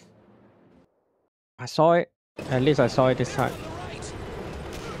 I saw it. At least I saw it this time. On the right!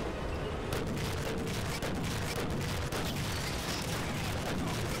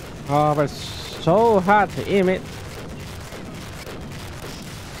 Oh, but it's so hard to aim it.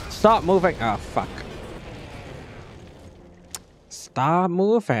 Stop moving. Oh, fuck. Stop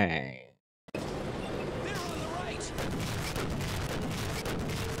moving. They're on the right!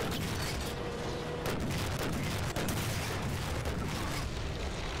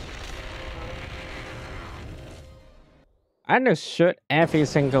 I just shoot every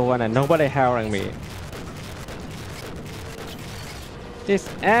single one and nobody hiring me. This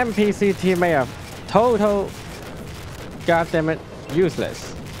NPC teammate are total goddammit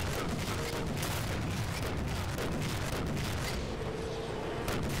useless.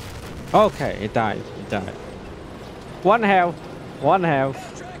 Okay, it died. One health.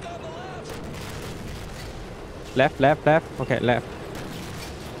 Track on the left! Left. Okay, left.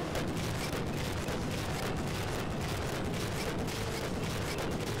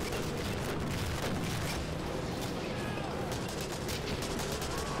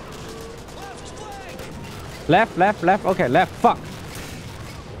 Left flank! Left. Okay, left. Fuck.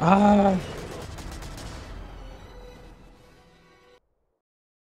 Ah.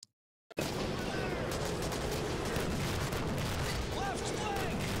 Left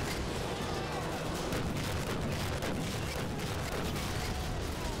flank!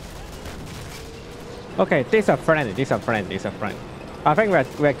 Okay, these are friends. I think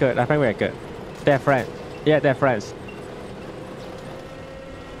we're good. They're friends. Yeah, they're friends.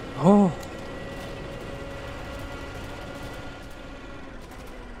 Oh.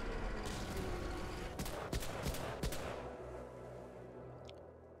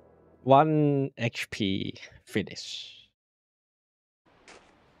 One HP finish.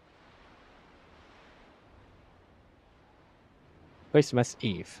 Christmas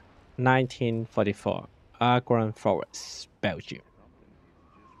Eve, 1944, Argonne Forest, Belgium.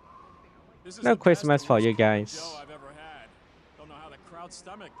 This is No the best Christmas for you roast pork guys. Joe I've ever had. Don't know how the crowd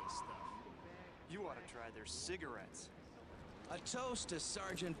stomach this stuff. You ought to try their cigarettes. A toast to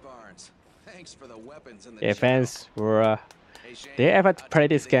Sergeant Barnes. Thanks for the weapons and the Yeah, fans were. Hey, Shane, They ever I'll tell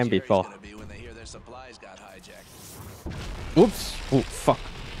played you this the game jury's before? gonna be when they hear their supplies got hijacked. Oops. Oh, fuck.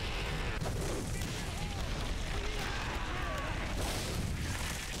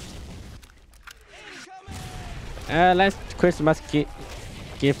 Let's Christmas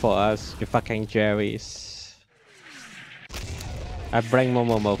gift for us, you fucking Jerry's. I bring more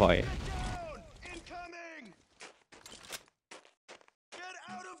for you. Down! Incoming! Get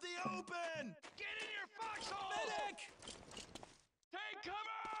out of the open! Get in your foxhole! Medic! Take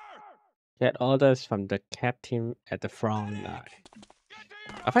cover! Get orders from the captain at the front line.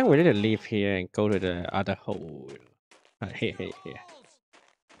 I think we need to leave here and go to the other hole. Here.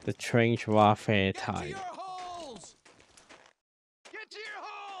 The trench warfare Get to time. your holes! Get to your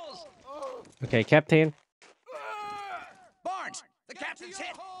holes! Okay, Captain. Barnes, The captain's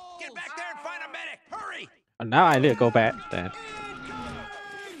hit! Get back there and find a medic! Hurry! And now I need to go back then.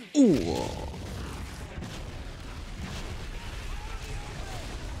 Ooh.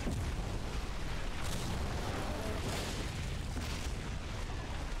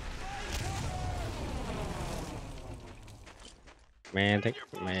 Medic,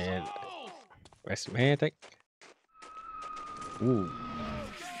 where's medic? Ooh.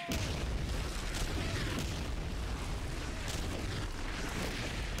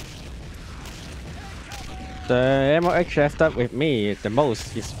 The MOHF that with me the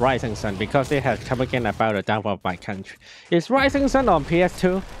most is Rising Sun because it has come again about the downfall of my country. Is Rising Sun on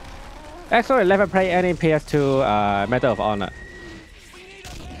PS2? Actually, I never play any PS2 Medal of Honor,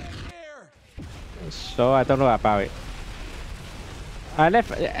 so I don't know about it. I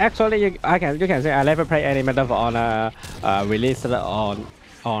never actually you can say I never play any Medal of Honor released on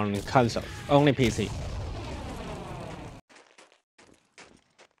console, only PC.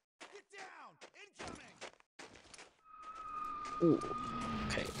 Ooh,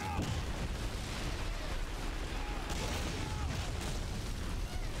 okay.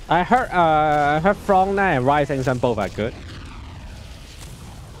 I heard Front 9 and Rising Sun both are good.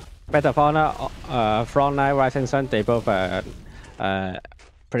 Medal of Honor, Front 9, Rising Sun, they both are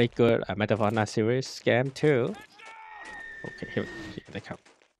pretty good. Medal of Honor series game too. Okay, here they come.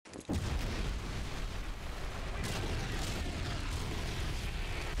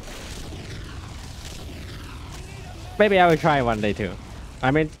 Maybe I will try one day too. I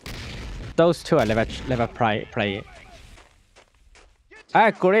mean, those two I never play. I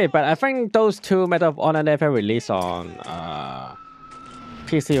agree, but I think those two Medal of Honor never released on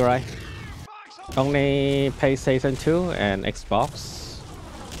PC, right? Only PlayStation 2 and Xbox.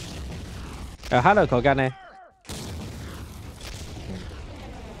 Hello, Kogane.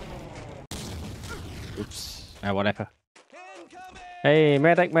 Oops. Whatever. Hey,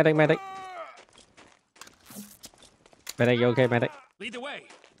 medic. Medic, you okay, medic? Lead the way.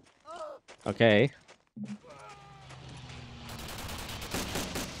 Okay.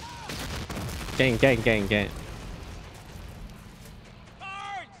 Gang. Guards!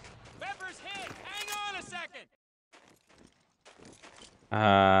 Pepper's hit! Hang on a second!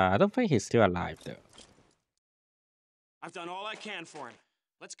 I don't think he's still alive though. I've done all I can for him.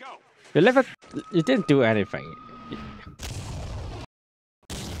 Let's go. You didn't do anything.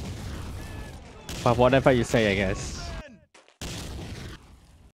 But whatever you say, I guess.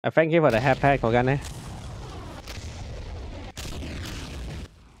 Thank you for the hair pack, Kogane.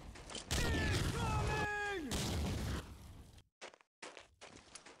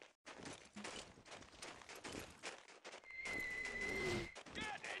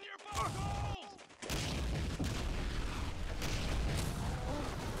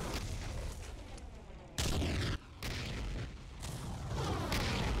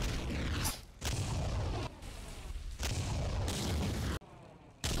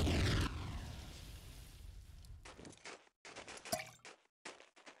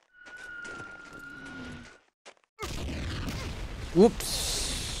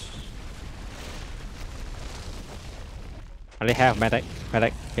 Whoops. I need help, medic.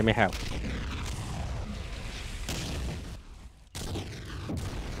 Give me help.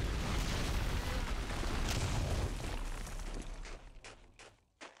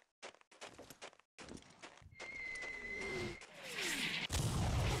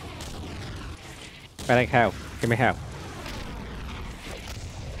 Medic, help. Give me help.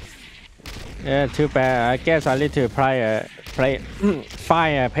 Yeah, too bad. I guess I need to find a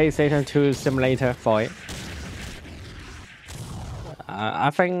PlayStation 2 simulator for it. I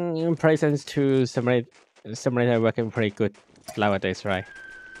think PlayStation 2 simulator working pretty good nowadays, right?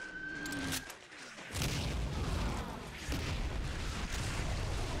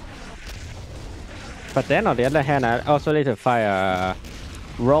 But then on the other hand, I also need to find a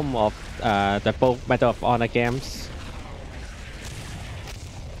ROM of the both Medal of Honor games.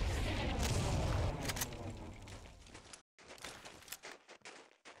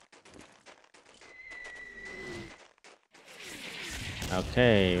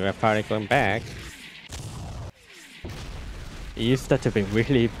 Okay, we're probably going back. It used to be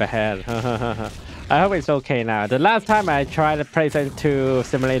really bad. I hope it's okay now. The last time I tried the PlayStation 2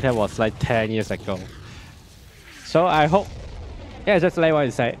 simulator was like 10 years ago. So I hope, yeah, just like what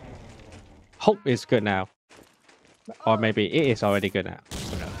you say. Hope it's good now. Or maybe it is already good now.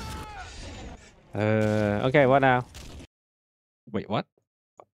 Who knows? Okay, what now? Wait, what?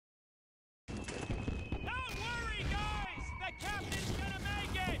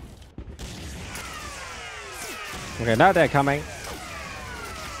 Okay, now they're coming. Here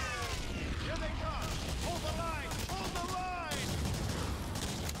they come! Hold the line! Hold the line!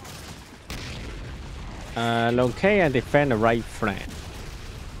 Locate and defend the right flank.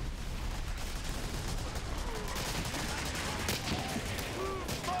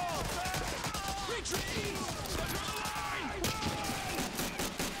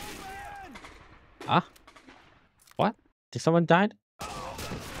 Ah? What? Did someone die?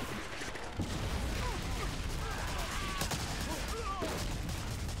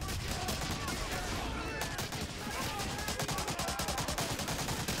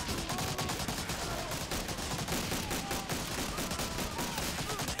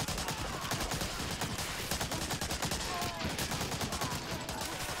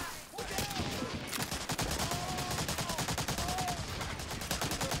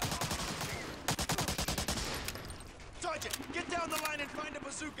 Sergeant, get down the line and find a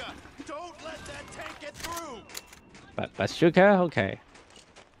bazooka. Don't let that tank get through. But bazooka, okay.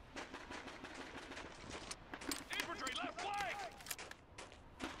 Infantry left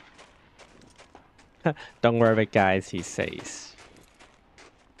flank. Don't worry, guys, he says.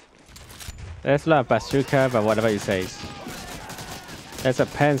 That's not a bazooka, but whatever he says. That's a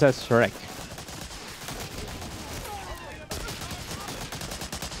Panzer Strike.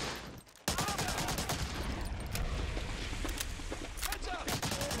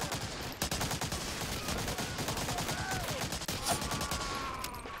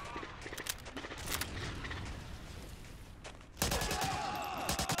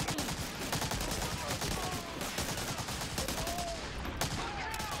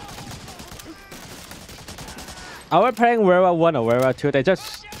 Are we playing World War 1 or World War 2? They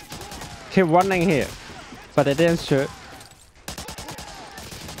just keep running here. But they didn't shoot.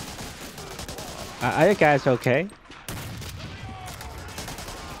 Are you guys okay?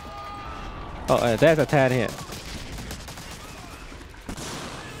 Oh, there's a 10 here.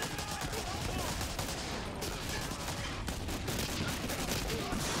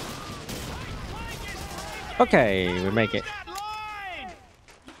 Okay, we make it.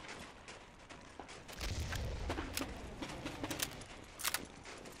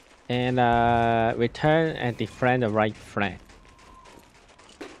 And return and defend the right flank.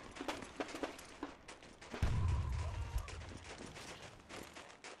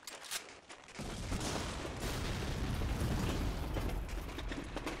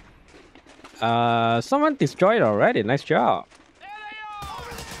 Someone destroyed already. Nice job.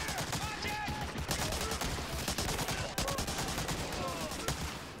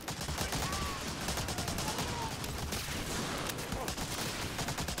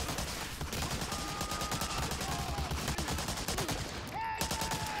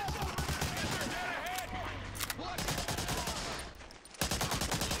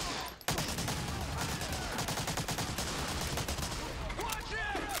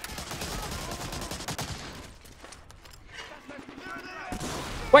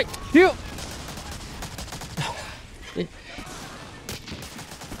 Wait, you!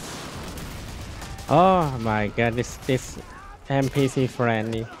 Oh my god, this NPC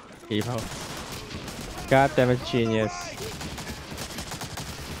friendly people. God damn it, genius.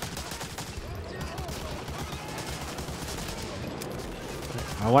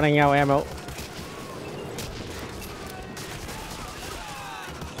 I'm running out of ammo.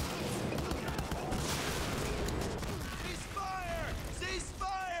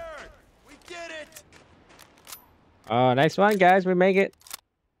 Oh, nice one, guys. We make it.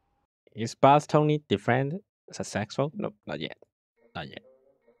 Is Boss Tony defend successful? Nope, not yet. Not yet.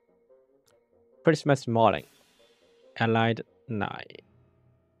 Christmas morning. Allied 9.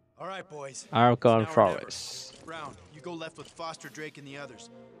 All right, boys. Argonne It's now or never. Forest. Brown, you go left with Foster, Drake, and the others.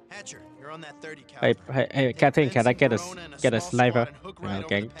 Hatcher, you're on that 30 Hey, caliber. hey, Captain, can I get a Benson, Verona, and get a small sniper? squad and hook right over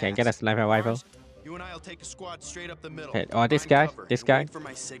Okay, the can I pass. get a sniper rifle? Mars, you and I'll take a squad straight up the middle. Hey, oh, this Find guy? cover This and guy? wait for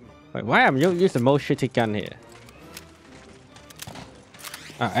my signal. Wait, why am you using the most shitty gun here?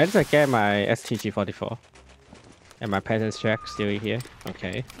 I just get my STG-44. And my peasant's jack still here.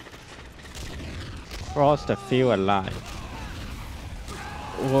 Okay. Cross the field alive.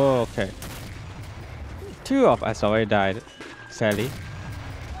 Whoa, okay. 2 of us already died, sadly.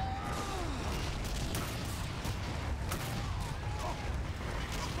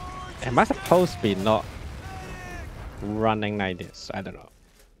 Am I supposed to be not running like this? I don't know.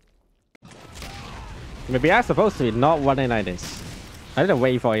 Maybe I'm supposed to be not running like this. I need to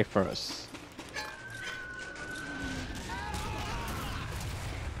wait for it first.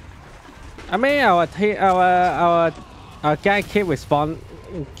 I mean, our guy keep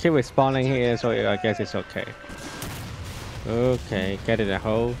respawning here, so I guess it's okay. Okay, get in the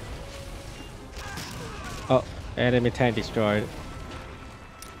hole. Oh, enemy tank destroyed.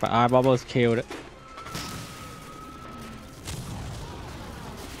 But I'm almost killed.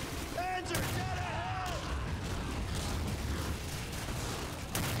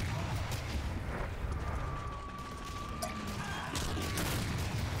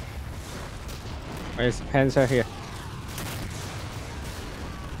 Where's Panzer here?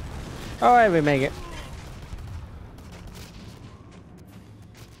 Alright, we make it.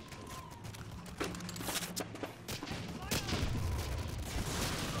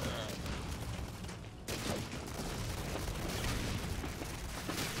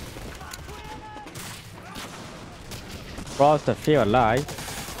 Frost still alive.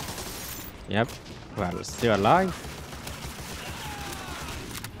 Yep, well, still alive.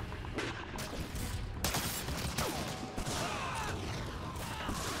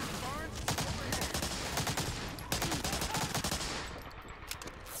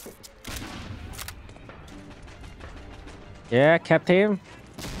 Yeah, Captain.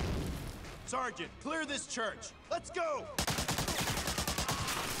 Sergeant, clear this church. Let's go.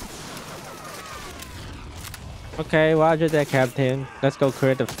 Okay, roger that, Captain. Let's go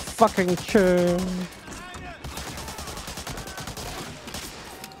create the fucking church.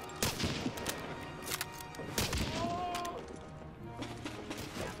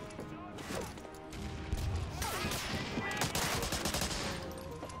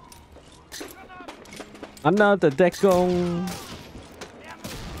 Another deck gone.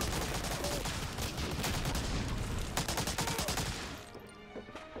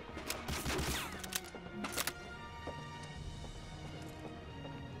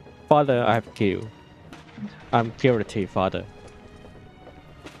 Father, I have killed. I'm guilty, Father.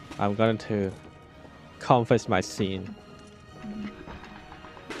 I'm going to confess my sin.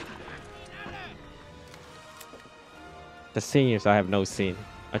 The sin is I have no sin.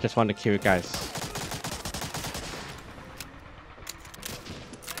 I just want to kill you guys.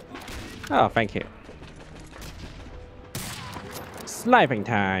 Oh, thank you. Sniping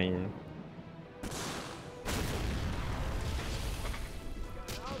time.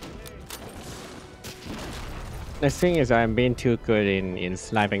 The thing is, I'm being too good in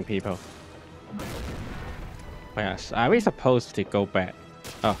sniping people. Oh, yes, are we supposed to go back?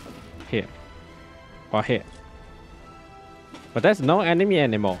 Oh, here. Or here. But there's no enemy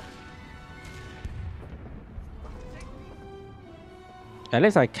anymore. At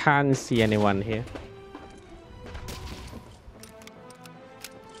least I can't see anyone here.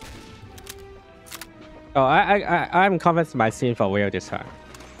 Oh, I'm convinced my scene for real this time.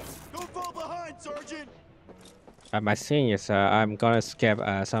 Don't fall behind, Sergeant. My scene is I'm gonna skip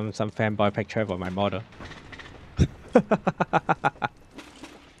some fanboy picture for my model.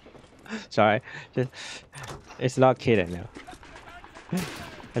 Sorry, it's not kidding now.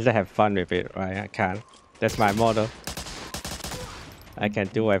 I just have fun with it, right? I can't. That's my model. I can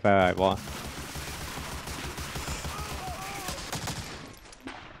do whatever I want.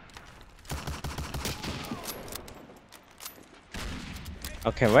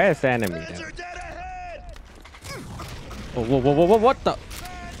 Okay, where is the enemy then? Panzer dead ahead. Whoa, what the?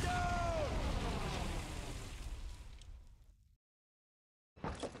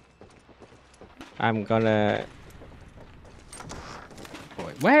 I'm gonna...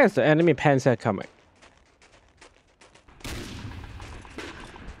 Wait, where is the enemy Panzer coming?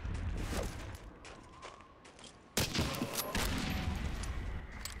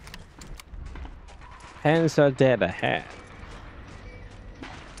 Panzer dead ahead.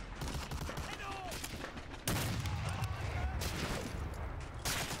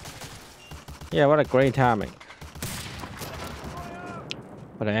 Yeah, what a great timing.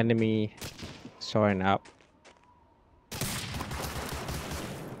 But the enemy soaring up.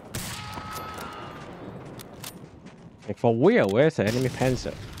 Okay, for real, where's the enemy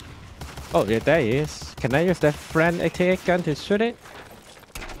Panzer? Oh, yeah, there he is. Can I use that friend 88 gun to shoot it?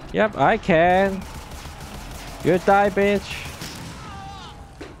 Yep, I can. You die, bitch.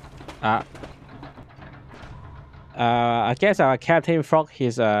 I guess our Captain Frog,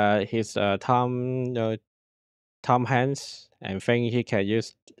 he's Tom Hanks, and think he can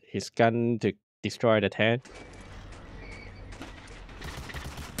use his gun to destroy the tank.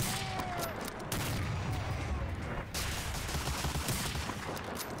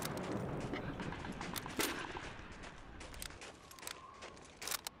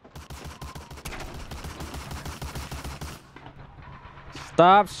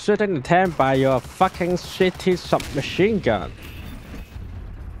 Stop shooting the tank by your fucking shitty submachine gun.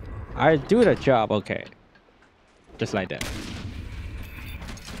 I do the job, okay. Just like that.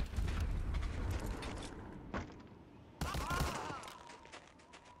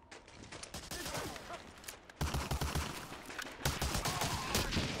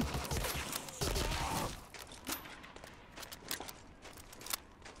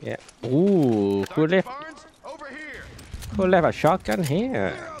 Yeah. Ooh, who left? Barnes, over here. Who left a shotgun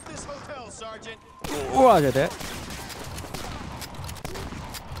here? Clear out this hotel, Sergeant. Roger that.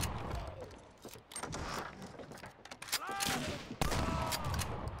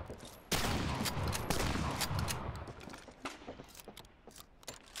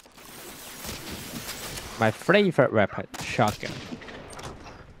 My favorite weapon, shotgun.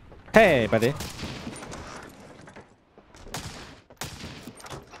 Hey, buddy.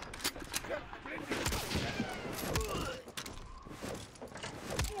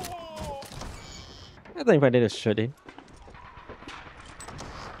 I think I need to shoot him.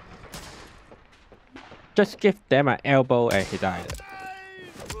 Just give them an elbow and he died.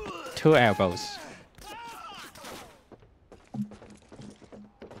 2 elbows.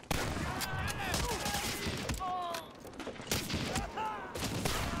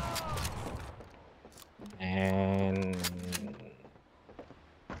 And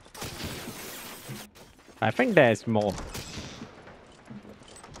I think there's more.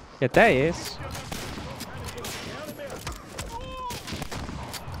 Yeah, there is.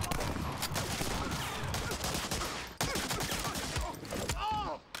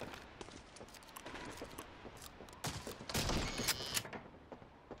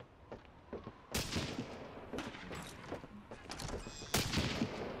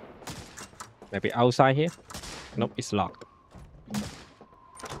 Maybe outside here? Nope, it's locked.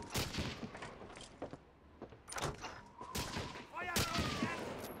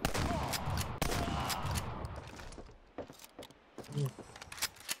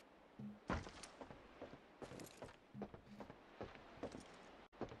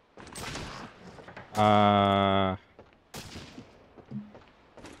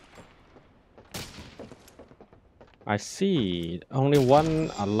 I see only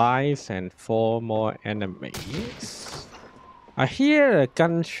 1 allies and 4 more enemies. I hear a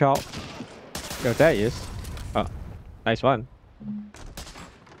gunshot. Oh, there is. Oh, nice one.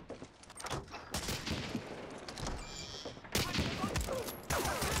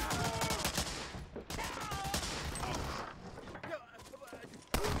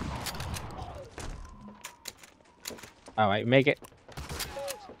 Alright, make it.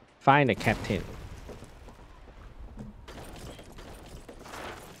 Find the captain.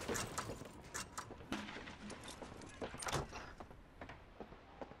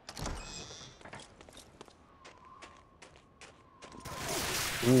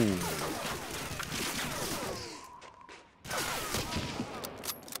 Ooh.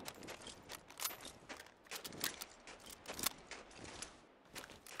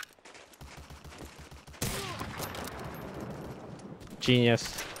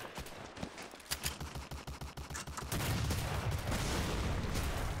 Genius.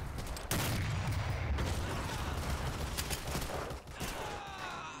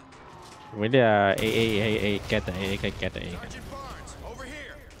 With the get the A, get the A.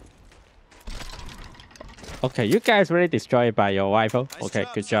 Okay, you guys really destroyed by your rifle. Okay,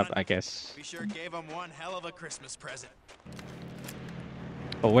 good job, I guess. We sure gave him one hell of a Christmas present.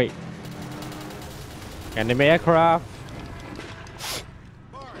 Oh wait, enemy aircraft.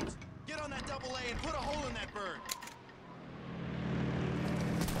 Barnes, get on that double A and put a hole in that bird.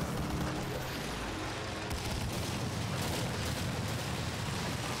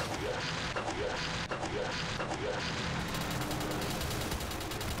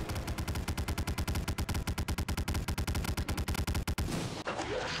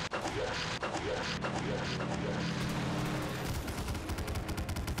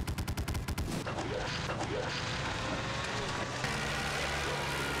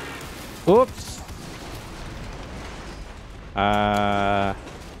 Oops.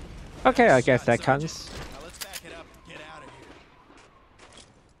 Okay, I guess that counts. Now let's back it up and get out of here.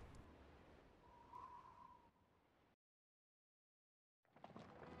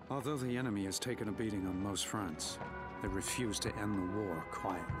 Although the enemy has taken a beating on most fronts, they refuse to end the war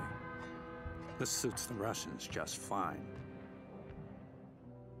quietly. This suits the Russians just fine.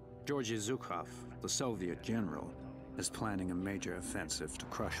 Georgy Zhukov, the Soviet general, is planning a major offensive to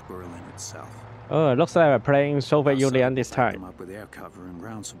crush Berlin itself. Oh, it looks like we're playing Soviet Union this Back time. them up with air cover and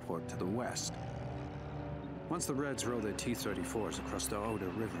ground support to the west. Once the Reds roll their T-34s across the Oder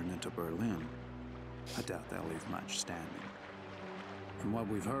River and into Berlin, I doubt they'll leave much standing. From what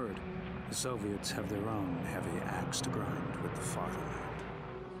we've heard, the Soviets have their own heavy axe to grind with the fatherland.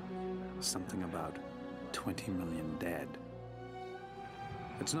 Something about 20 million dead.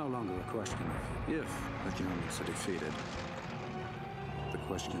 It's no longer a question of if the Germans are defeated. The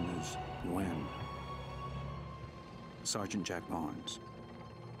question is when. Sergeant Jack Barnes,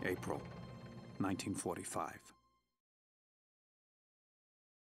 April 1945.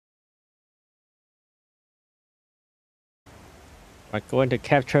 We're going to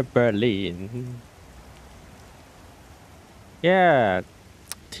capture Berlin. Yeah,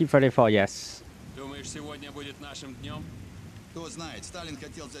 T-34, yes. Думаешь, сегодня будет нашим днем? Кто знает, Сталин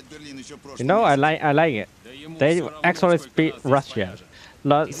хотел взять Берлин еще в прошлом You know, I месяце. like it. Да ему They всё равно, actually сколько speak нас здесь Russian, поляжет.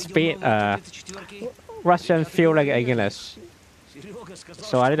 not speak Russian feel like English,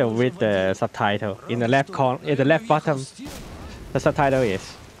 so I need to read the subtitle in the left bottom. The subtitle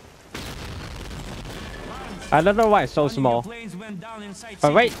is. I don't know why it's so small.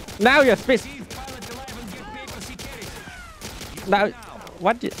 But wait, now you're speed. Now,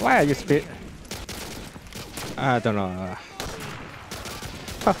 what? Why are you speed? I don't know.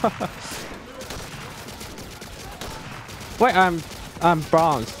 Wait, I'm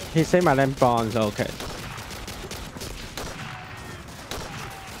bronze. He said my name bronze. Okay.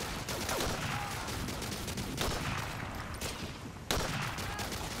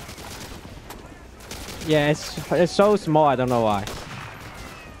 Yeah, it's so small. I don't know why.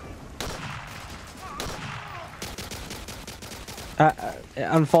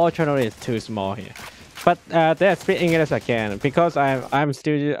 Unfortunately, it's too small here. But they speak English again because I'm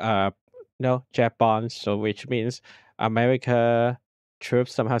still no Jet bonds, so which means America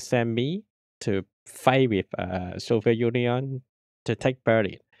troops somehow send me to fight with Soviet Union to take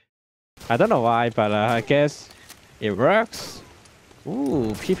Berlin. I don't know why, but I guess it works.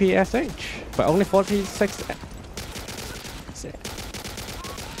 Ooh, PPSH, but only 46.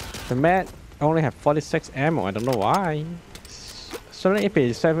 The man only have 46 ammo. I don't know why. Suddenly it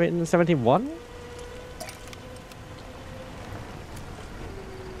is 71.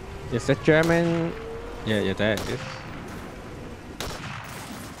 Is that German? Yeah, that is.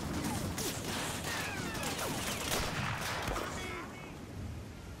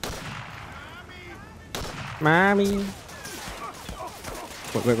 Mommy.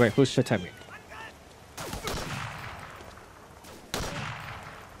 Wait, who's shooting me?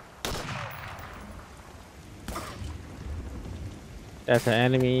 There's an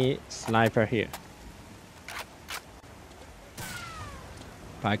enemy sniper here.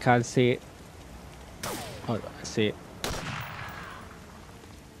 But I can't see it. Oh, I see it.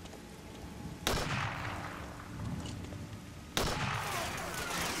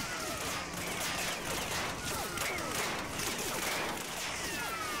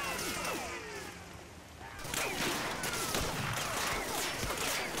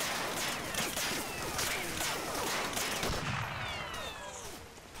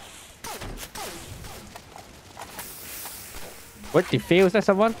 What, defuse that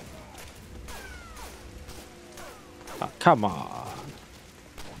someone? Oh, come on.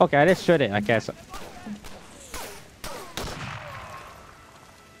 Okay, let's shoot it, I guess.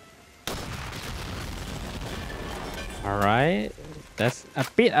 Alright. That's a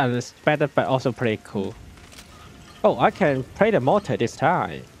bit unexpected, but also pretty cool. Oh, I can play the motor this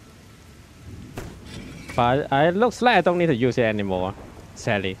time. But it looks like I don't need to use it anymore,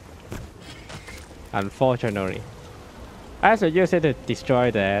 sadly. Unfortunately. I have to use it to destroy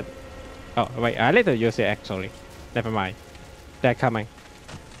that. Oh, wait, I need to use it actually. Never mind. They're coming.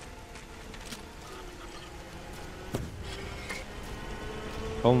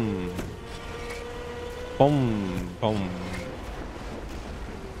 Boom. Boom. Boom.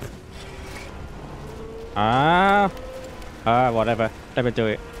 Whatever. Let me do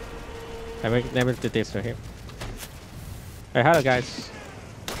it. Let me do this to him. Hey, hello guys.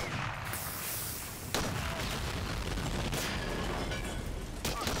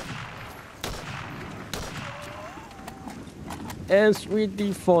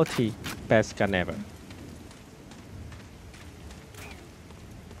 S3D40, best gun ever.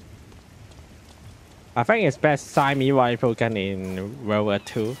 I think it's best semi rifle gun in World War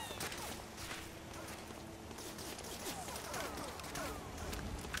II.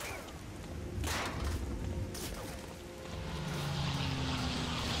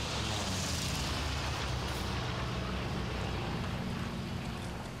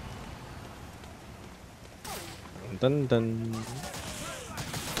 Dun dun.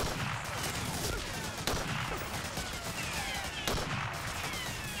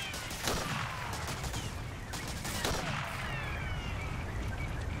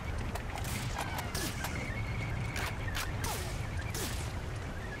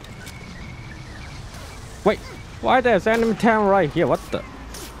 Wait, why there's enemy town right here? What the?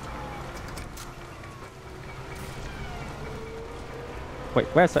 Wait,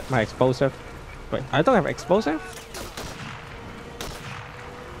 where's my explosive? Wait, I don't have explosive?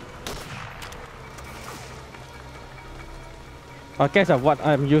 I guess of what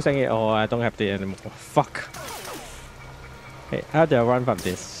I'm using it or I don't have it anymore. Fuck. Hey, how do I run from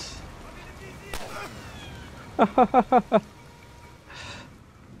this?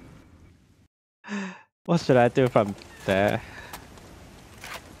 What should I do from there?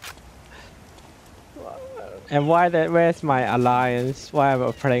 And where's my alliance? Why am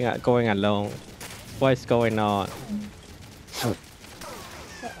I going alone? What is going on?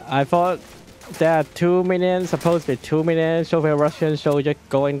 I thought there are 2 million, supposed to be 2 million Soviet Russian soldiers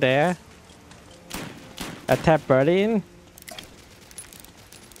going there. Attack Berlin.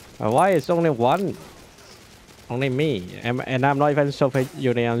 Why is only one? Only me. And I'm not even Soviet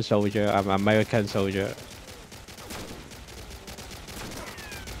Union soldier. I'm American soldier.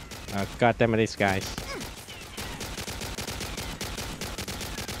 God damn it, these guys.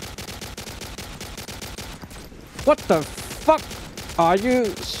 What the fuck are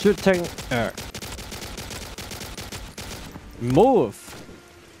you shooting at? Move!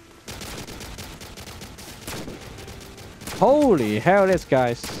 Holy hell, these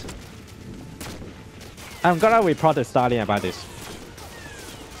guys. I'm gonna report to Stalin about this.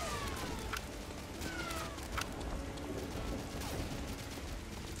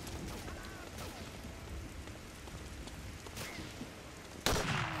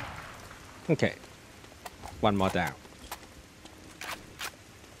 Okay. One more down.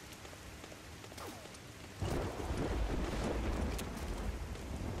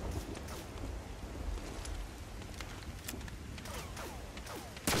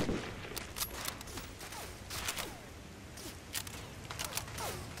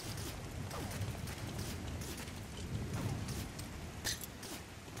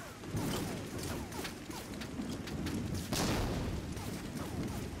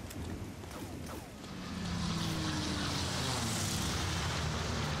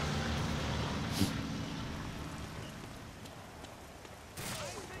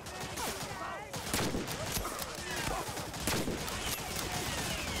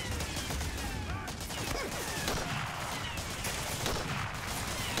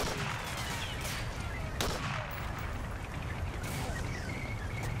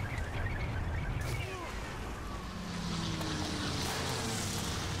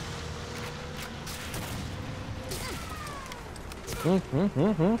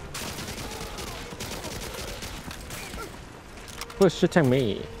 Who's shooting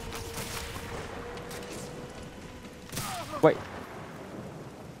me? Wait.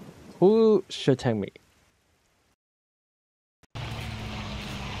 Who shooting me?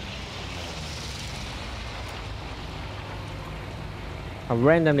 I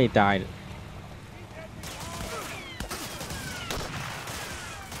randomly died.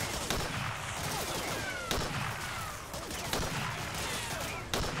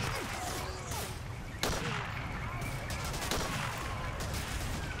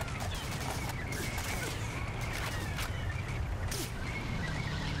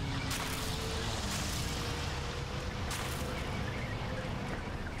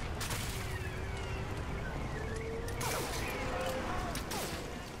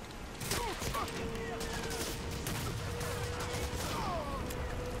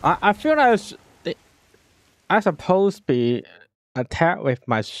 I feel like I supposed to be attacked with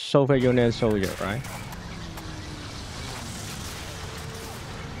my Soviet Union soldier, right?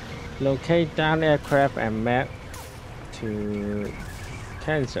 Locate down aircraft and map to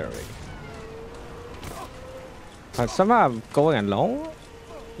cancel it. But somehow I'm going alone?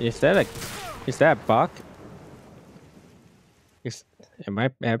 Is that a bug? Am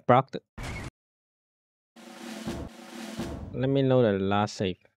I bugged? Let me know the last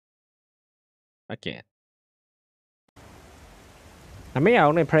save again. I mean, I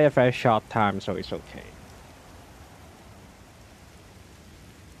only play a very short time, so it's okay.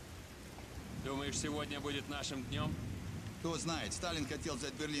 Думаешь, сегодня будет нашим днем? Кто знает, Сталин хотел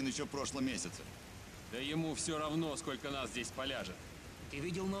взять Берлин еще в прошлом месяце. Да ему все равно, сколько нас здесь поляжет. Ты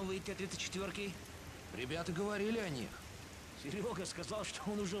видел новые Т-34? Ребята говорили о них. Серега сказал, что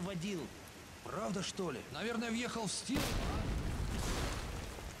он уже водил. Правда, что ли? Наверное, въехал в стил.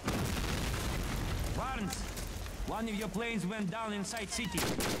 Barnes, one of your planes went down inside city.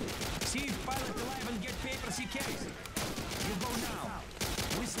 See if pilot alive and get papers he carries. You go now.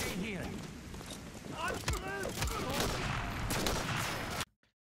 We stay here.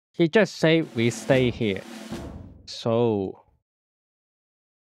 He just said we stay here. So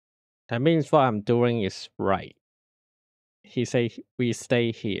that means what I'm doing is right. He said we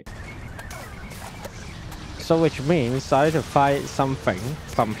stay here. So which means I need to find something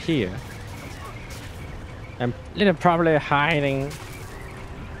from here. And they're probably hiding.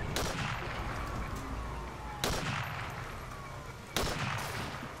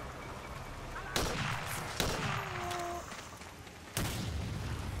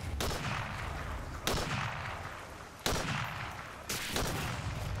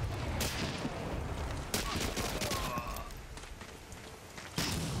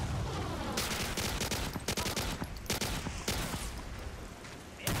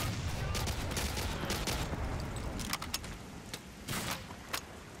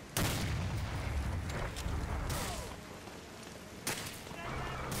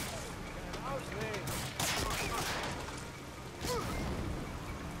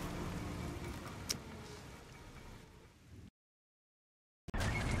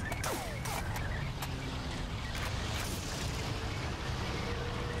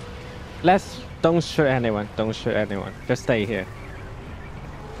 Don't shoot anyone. Don't shoot anyone. Just stay here.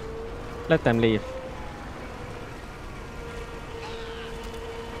 Let them leave.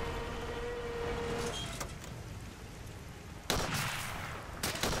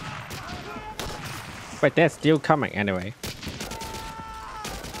 But they're still coming anyway.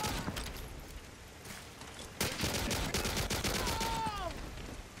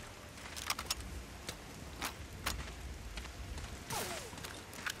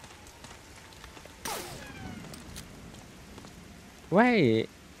 Wait.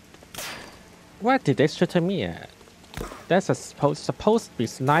 What did they shoot at me at? There's a supposed to be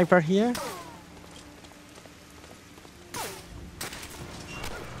sniper here?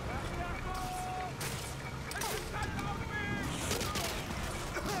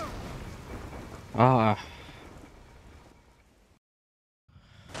 Ah.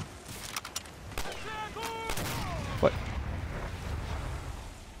 What?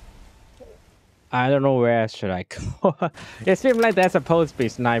 I don't know where should I go. It seems like there's supposed to be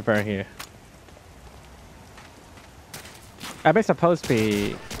sniper here. I mean supposed to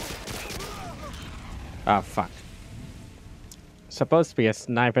be... Ah, fuck. Supposed to be a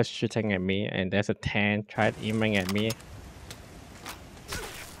sniper shooting at me, and there's a tank tried aiming at me.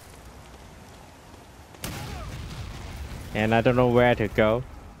 And I don't know where to go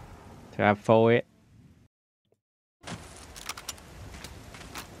to avoid it.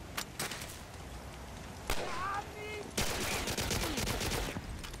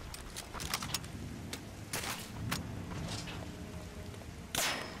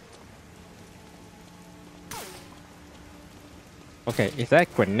 Okay, is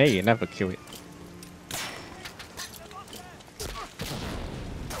that grenade enough to kill it?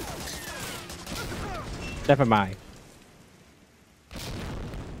 Never mind.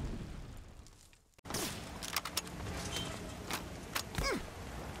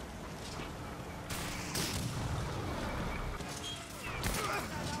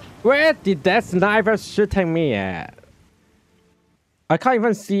 Where did that sniper shooting me at? I can't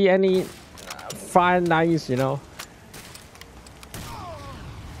even see any fire lines, you know.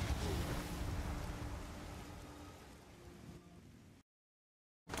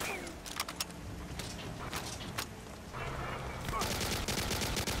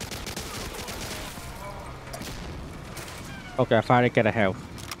 Okay, I finally get a health.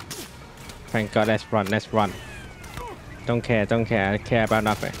 Thank God, let's run, let's run. Don't care, I care about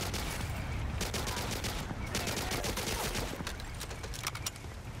nothing.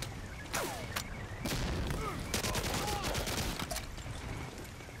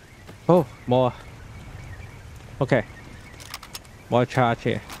 Oh, more. Okay. More charge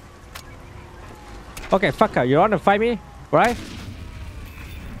here. Okay, fucker, you wanna fight me? Right?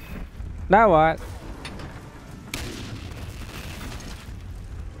 Now what?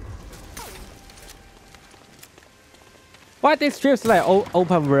 Why this feels like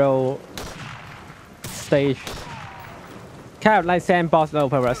open world stage? Kind of like sandbox,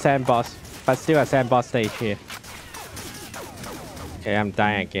 open world sandbox, but still a sandbox stage here. Okay, I'm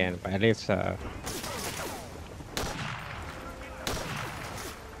dying again, but at least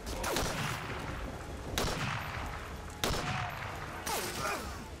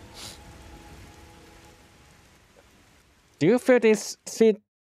do you feel this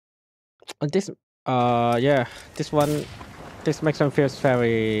yeah, this makes them feel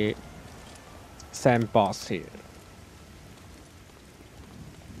very sandbox here.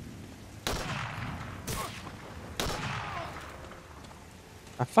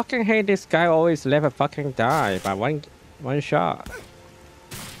 I fucking hate this guy always never fucking die by one shot.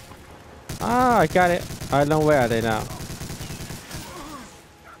 Ah, I got it. I know where are they now.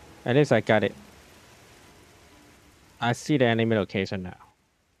 At least I got it. I see the enemy location now.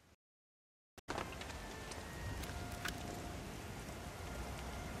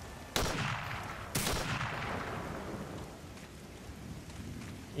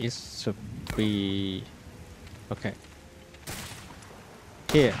 It should be okay.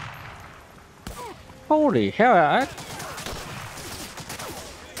 Here. Holy hell!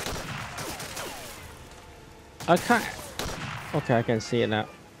 I can't. Okay, I can see it now.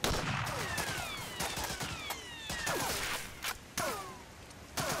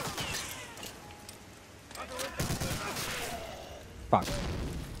 Fuck.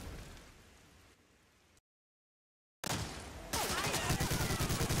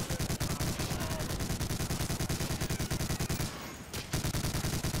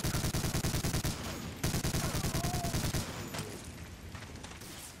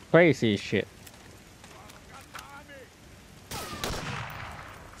 Crazy shit.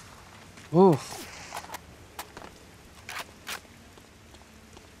 Oof.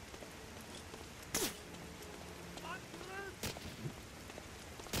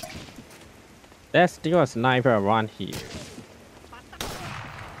 There's still a sniper around here.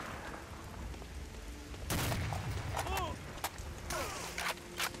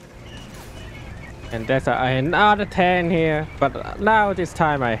 And there's another 10 here, but now this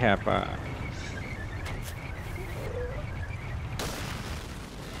time I have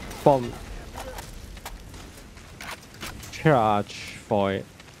bomb charge for it.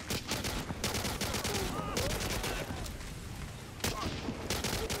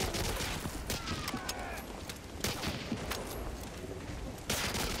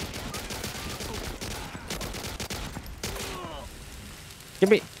 Give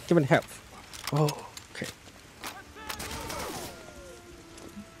me help. Oh, okay.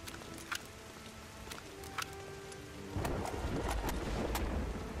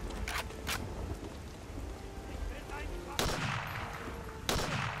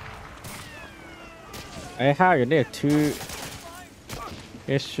 I have you need two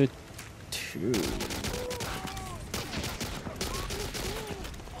issue 2.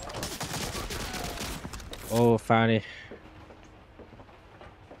 Oh, funny.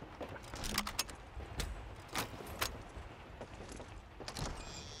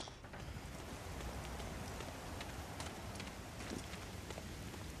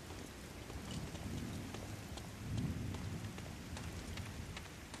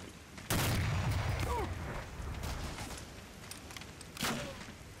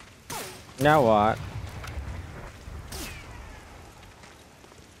 Now what?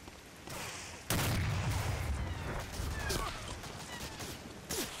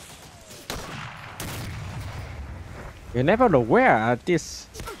 You never know where are this.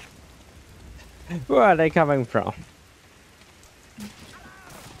 Where are they coming from?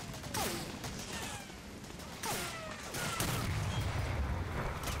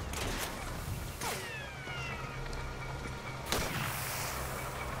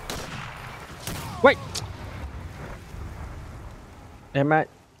 Wait. Am I?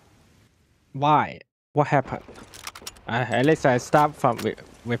 Why? What happened? At least I start from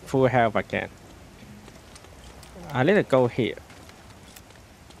with full health again. I need to go here.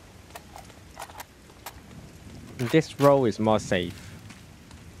 This road is more safe.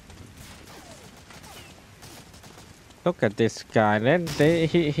 Look at this guy. Then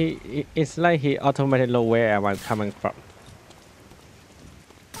it's like he automatically know where I'm coming from.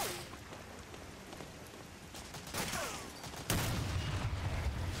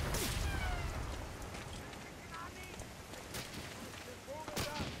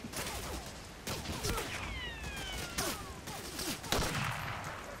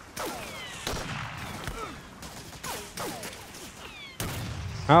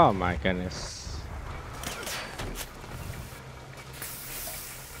 Oh my goodness.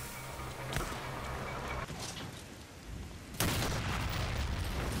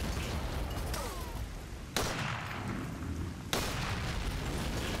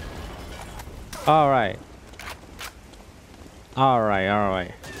 All right.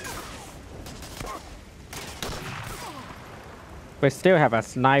 We still have a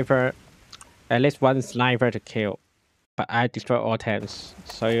sniper, at least one sniper to kill. But I destroy all tanks,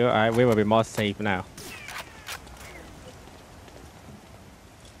 so we will be more safe now.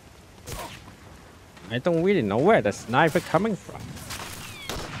 I don't really know where the sniper coming from.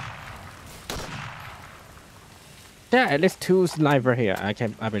 There are at least 2 sniper here,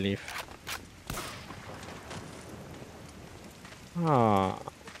 I believe. Oh.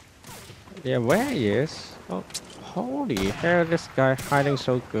 Yeah, where he is? Oh, holy hell, this guy hiding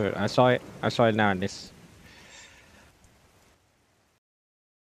so good. I saw it now in this.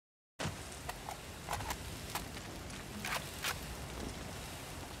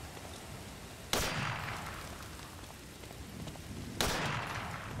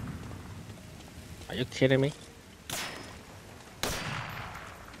 Are you kidding me?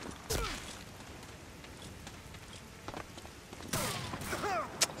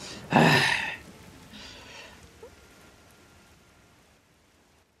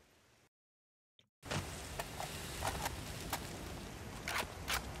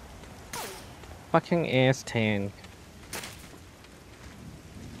 Fucking ass tank.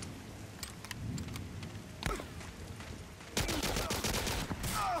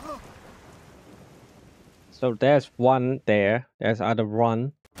 So there's one there. There's other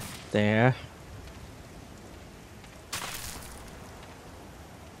one there.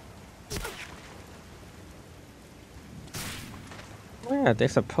 Where are they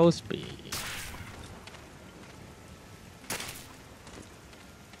supposed to be?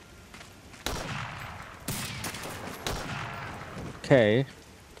 Okay.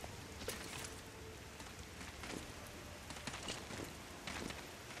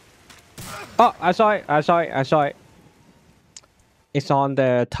 Oh, I saw it. I saw it. I saw it. It's on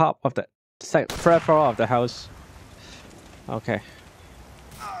the top of the third floor of the house. Okay.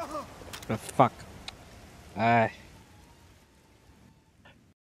 The fuck.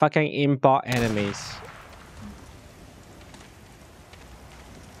 Fucking import enemies.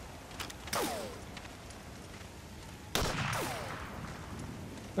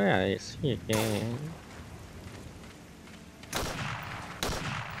 Where is he again?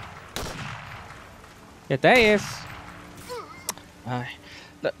 Yeah, there he is.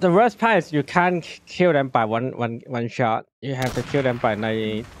 The worst part is you can't kill them by one shot. You have to kill them by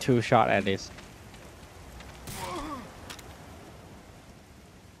like 2 shots at least.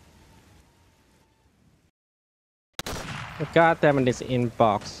 God damn it, this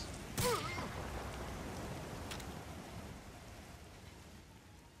inbox.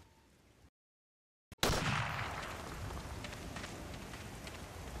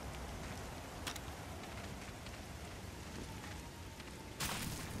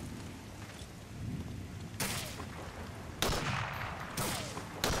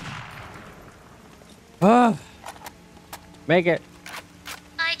 Oh, make it.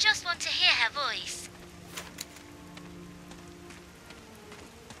 I just want to hear her voice.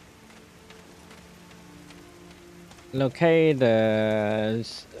 Locate the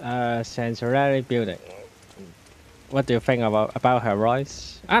Sanctuary building. What do you think about her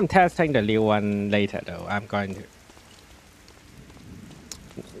voice? I'm testing the new one later though. I'm going to.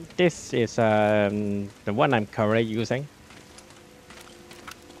 This is the one I'm currently using.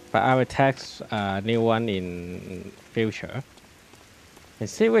 But I will test a new one in future. And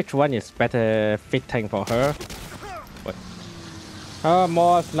see which one is better fitting for her. What? Oh,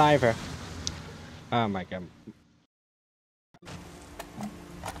 more sniper. Oh my god.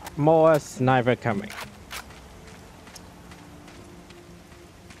 More sniper coming.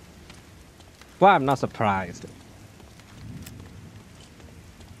 Well, I'm not surprised.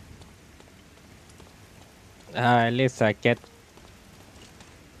 At least I get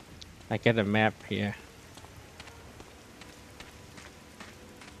a map here.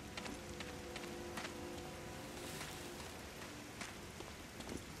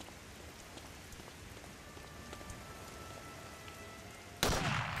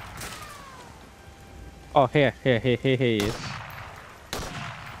 Oh, here he is.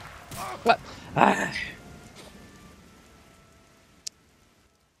 What? Ah.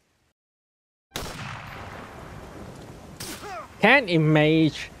 Can't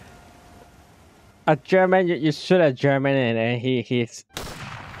imagine a German. You shoot a German and then he's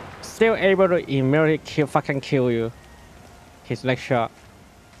still able to immediately fucking kill you. His leg shot.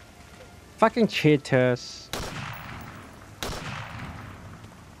 Fucking cheaters.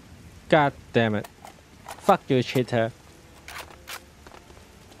 God damn it. Fuck you, cheater.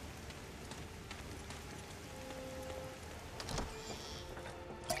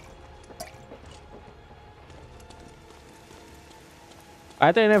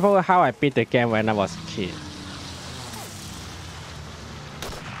 I don't know how I beat the game when I was a kid.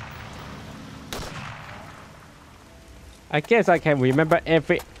 I guess I can remember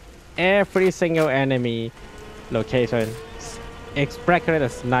every single enemy location, especially the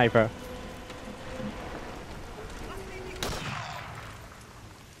sniper.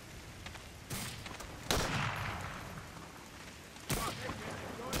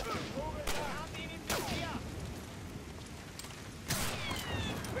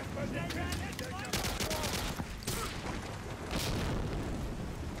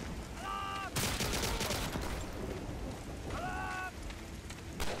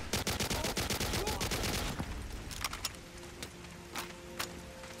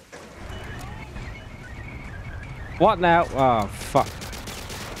 What now? Oh, fuck.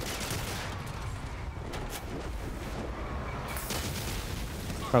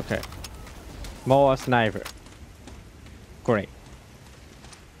 Okay. More sniper. Great.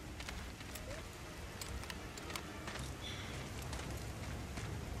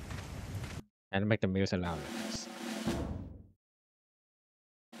 And make the music louder.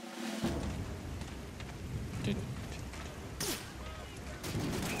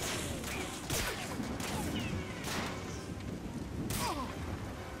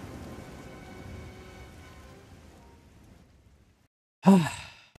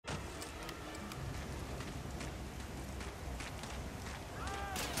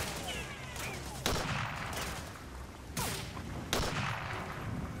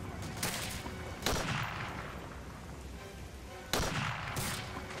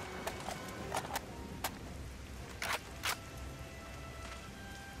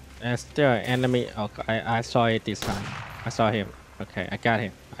 There's still an enemy. Okay, I saw it this time. I saw him. Okay, I got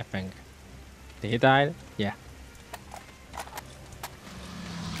him, I think. Did he die? Yeah.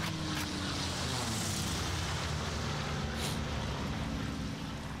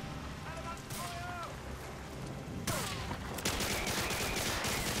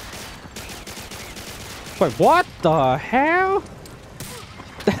 Wait, what the hell?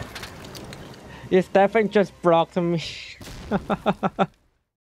 Is that thing just blocked me?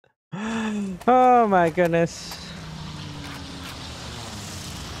 Oh my goodness.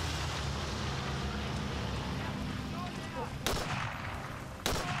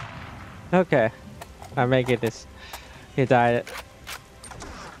 Okay, I make it this. He died.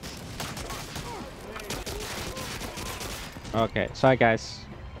 Okay, sorry guys.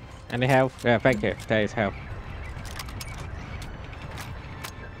 Any help? Yeah, thank you. There is help.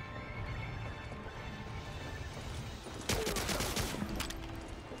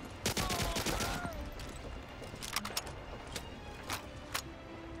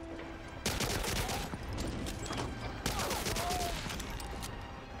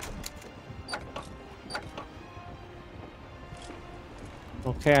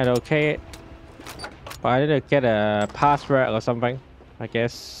 Okay, okay. But I need to get a password or something, I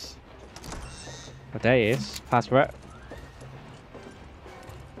guess. But there is password.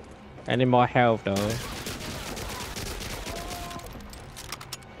 Any more help though?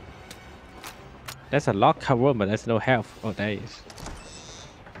 There's a locker room, but there's no help. Oh, there is.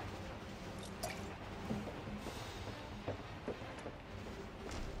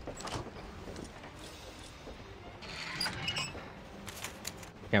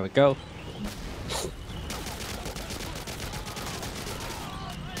 Here we go.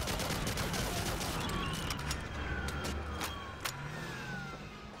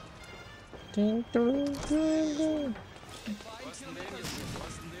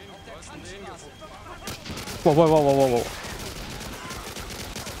 Whoa, whoa, whoa, whoa, whoa, whoa.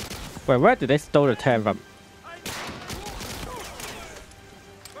 Wait, where did they steal the tank from?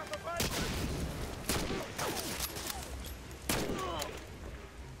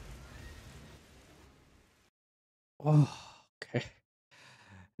 Oh, okay.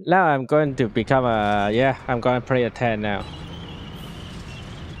 Now I'm going to become a... Yeah, I'm going to play a 10 now.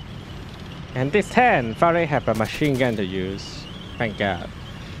 And this 10 finally have a machine gun to use. Thank God.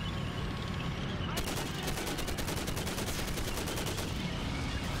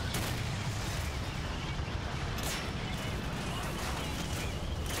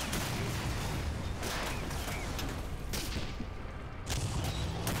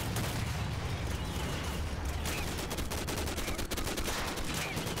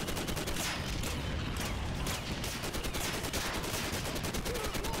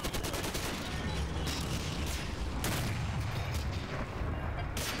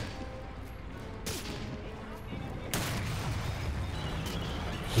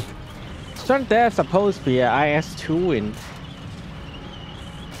 So there's supposed to be an IS-2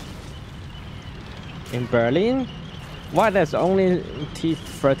 in Berlin. Why there's only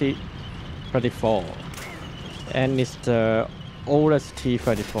T-34, and it's the oldest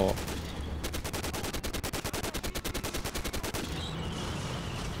T-34.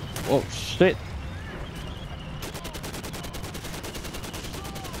 Oh shit!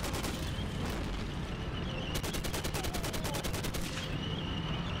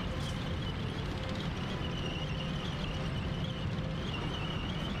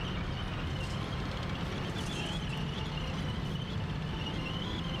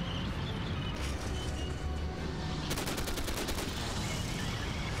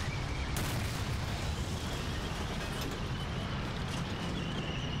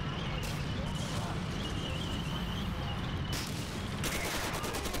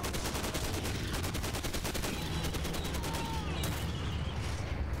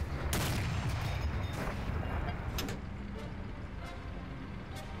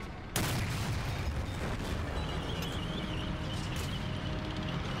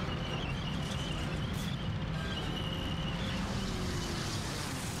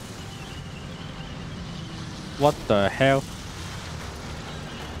 What the hell?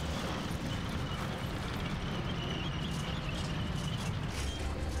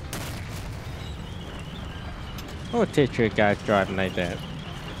 Oh, teacher guys driving like that.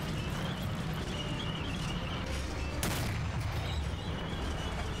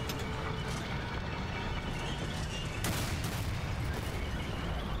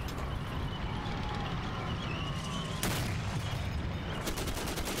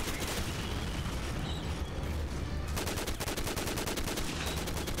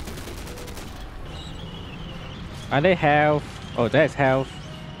 Are they health? Oh, that's health.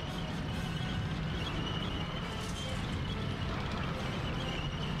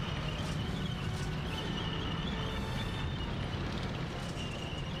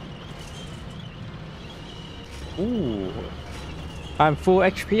 Ooh. I'm full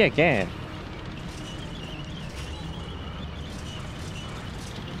HP again.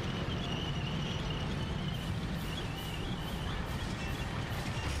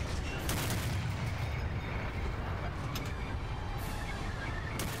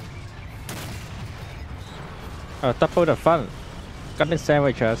 Oh, double the fun. Got the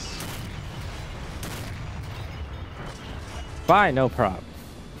sandwiches. Fine, no problem.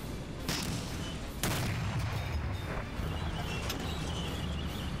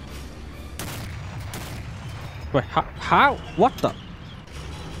 Wait, how? What the?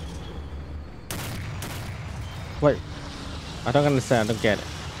 Wait, I don't understand. I don't get it.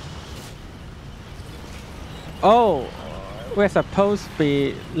 Oh, we're supposed to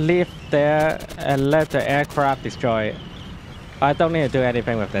be leave there and let the aircraft destroy it. I don't need to do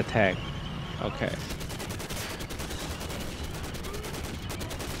anything with the tank. Okay.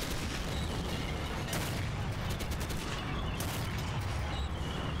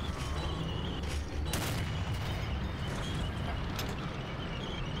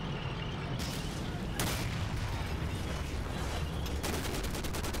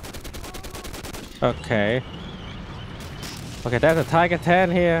 Okay. Okay, there's a Tiger 10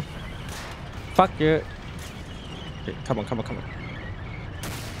 here. Fuck you. Okay, come on, come on, come on.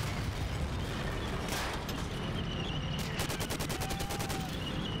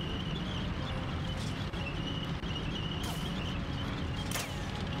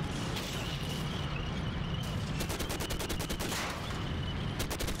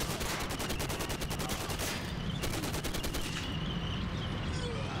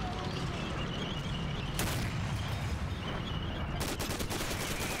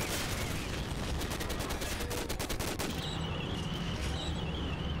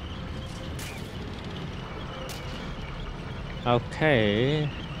 Okay.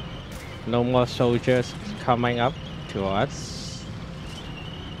 No more soldiers coming up to us.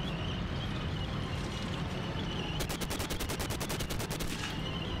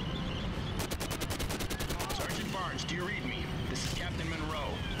 Sergeant Barnes, do you read me? This is Captain Monroe.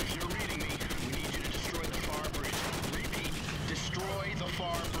 If you're reading me, we need you to destroy the far bridge. Repeat, destroy the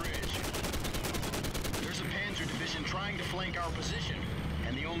far bridge. There's a Panzer division trying to flank our position,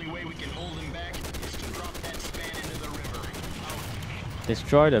 and the only way we can hold them back is to drop that span into the river. Out.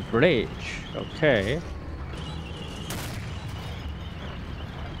 Destroy the bridge. Okay.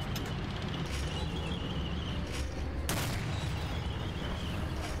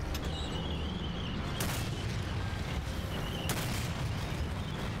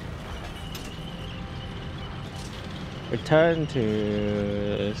 Return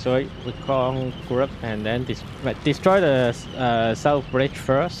to recon group and then destroy the south bridge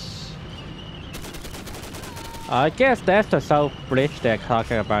first. I guess that's the south bridge they're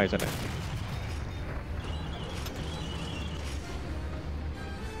talking about, isn't it?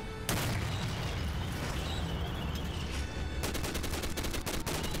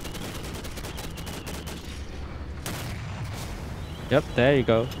 Yep, there you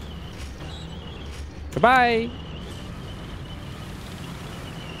go. Goodbye!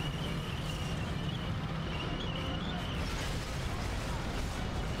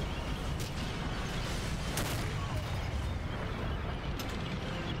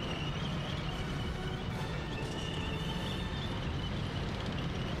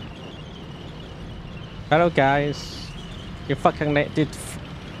 Hello guys, you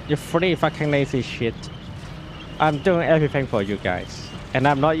free fucking lazy shit. I'm doing everything for you guys, and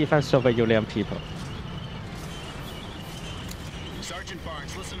I'm not even civilian people. Sergeant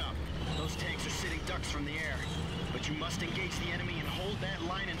Barnes, listen up. Those tanks are sitting ducks from the air, but you must engage the enemy and hold that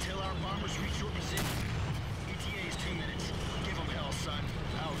line until our bombers reach your position. ETA is 2 minutes. Give them hell, son.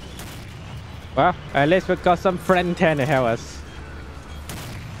 Out. Well, at least we got some friend 10 to help us.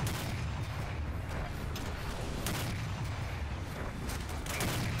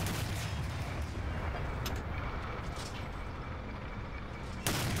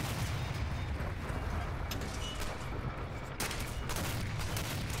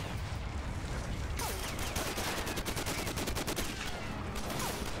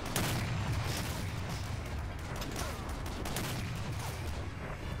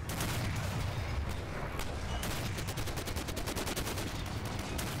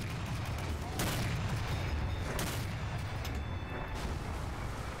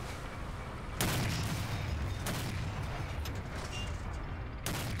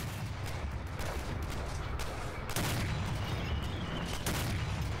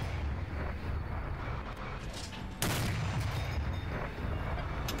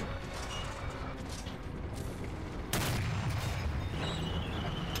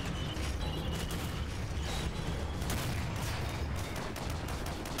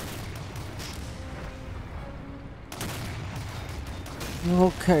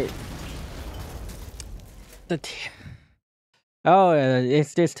 Okay. Oh,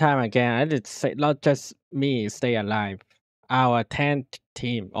 it's this time again. I did say not just me stay alive. Our 10th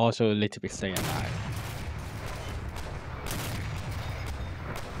team also a little bit stay alive.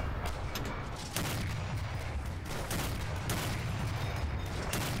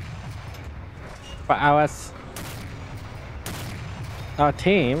 But our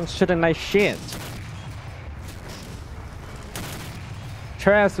team shouldn't like shit.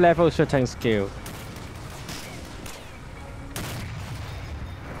 Trash level shooting skill.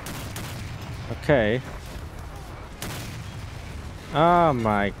 Okay. Oh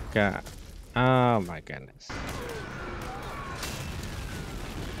my god. Oh my goodness.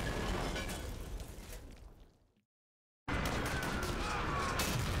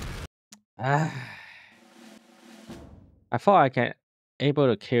 Ah. I thought I can able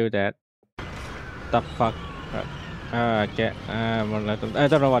to kill that. The fuck. I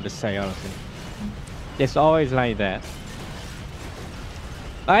don't know what to say honestly. It's always like that.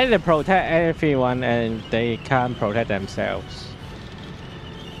 I need to protect everyone and they can't protect themselves.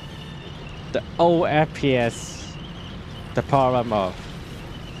 The old FPS, the problem of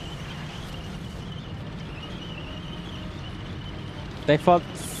they fought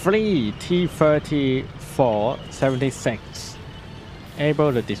 3 T-34 76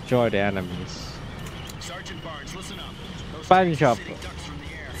 able to destroy the enemies. Sergeant Barnes, listen up. Those Bunch of sitting ducks from the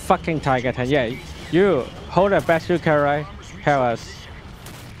air. fucking tiger tank. Yeah, you hold the best you can, right? Tell us.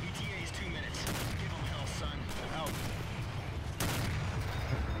 ETA's 2 minutes. Give them hell, son. Out.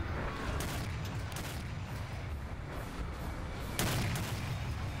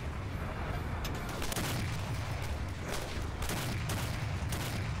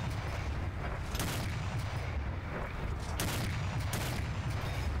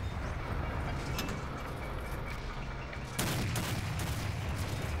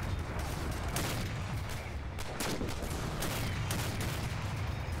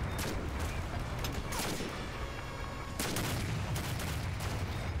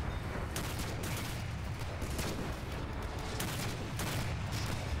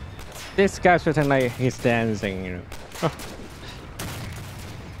 This guy shouldn't like he's dancing, you know.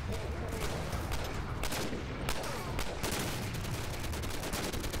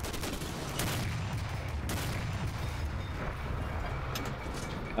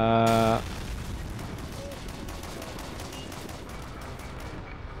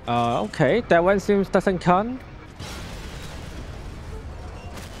 Okay, that one seems doesn't count.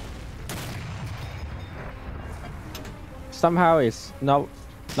 Somehow it's not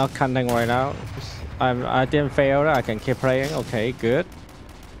counting right now. I didn't fail. I can keep playing. Okay, good.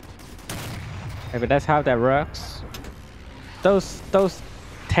 Maybe that's how that works. Those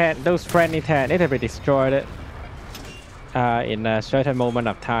friendly tank need to be destroyed in a certain moment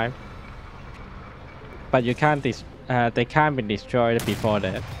of time. But you can't they can't be destroyed before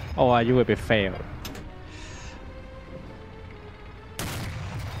that, or you will be failed.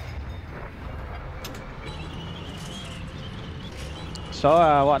 So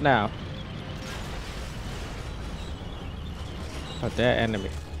what now? Oh, their enemy.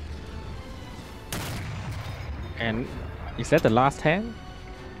 And is that the last hand?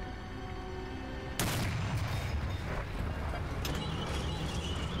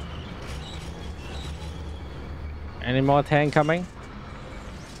 Any more tank coming?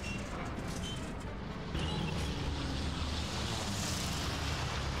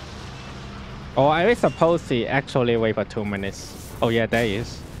 Oh, I was supposed to actually wait for 2 minutes. Oh yeah, there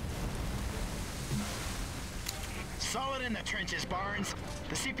is. Solid in the trenches, Barnes.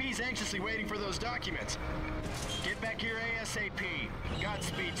 The CP's anxiously waiting for those documents. Get back here ASAP.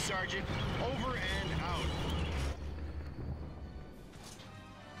 Godspeed, Sergeant. Over and out.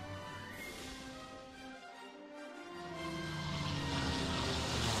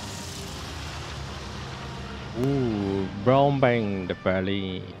 Ooh, bombing the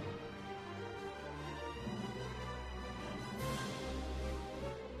belly.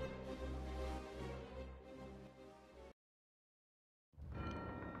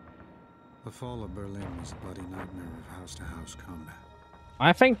 The fall of Berlin was a bloody nightmare of house-to-house combat.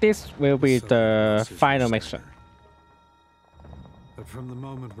 I think this will be the final mission. But from the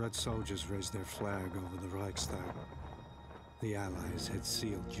moment Red soldiers raised their flag over the Reichstag, the Allies had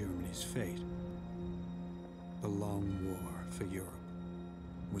sealed Germany's fate. The long war for Europe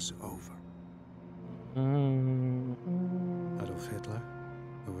was over. Adolf Hitler,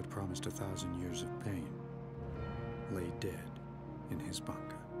 who had promised 1,000 years of pain, lay dead in his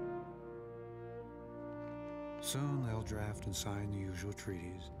bunker. Soon they'll draft and sign the usual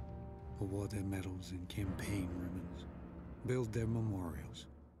treaties, award their medals and campaign ribbons. build their memorials.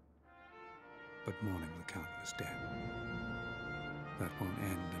 But mourning the countless dead, that won't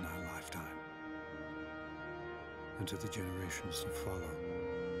end in our lifetime. And to the generations to follow,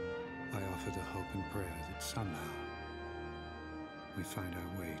 I offer the hope and prayer that somehow we find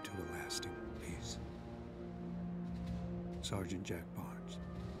our way to a lasting peace. Sergeant Jack Barnes,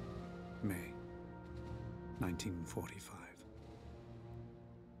 May 1945.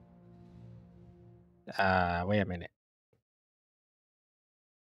 Wait a minute.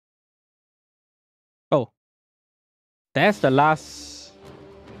 Oh, that's the last.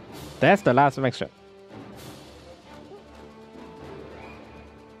 That's the last mission.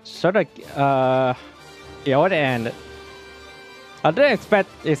 So the other end. I didn't expect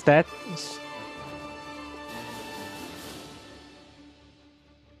is that.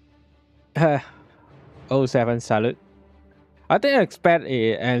 07 salute. I didn't expect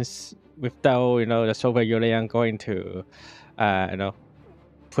it ends without the Soviet Union going to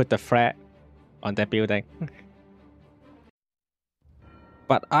put the flag on that building.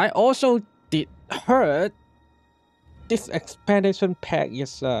 But I also did heard this expedition pack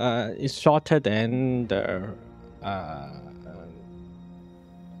is shorter than the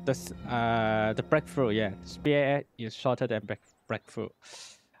breakthrough. Yeah, Spearhead is shorter than breakthrough.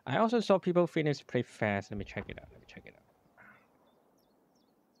 I also saw people finish pretty fast. Let me check it out.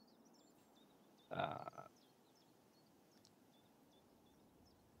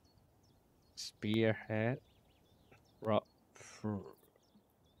 Spearhead.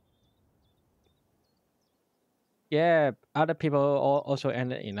 Yeah, other people also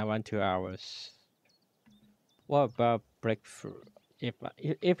ended in around 2 hours. What about breakthrough?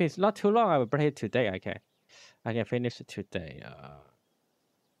 If it's not too long, I will break it today. I can finish it today.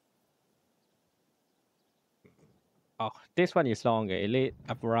 Oh, this one is longer. It is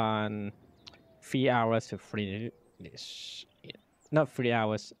around 3 hours to 3 minutes. Not 3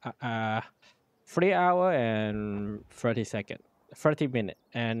 hours. 3 hour and 30 seconds. 30 minutes.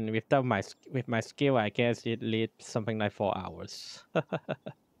 And without with my skill, I guess it leads something like 4 hours.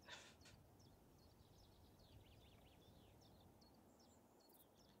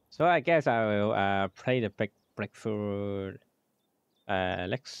 So I guess I will play the breakthrough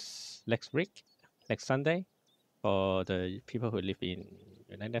next week, next Sunday, for the people who live in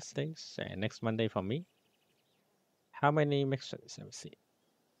United States, and next Monday for me. How many missions? Let me see.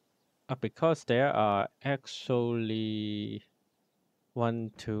 Because there are actually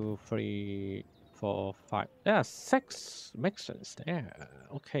 1, 2, 3, 4, 5. There are 6 missions there.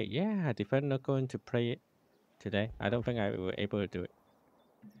 Okay, yeah. If I'm not going to play it today, I don't think I will be able to do it.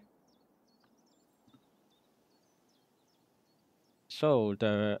 So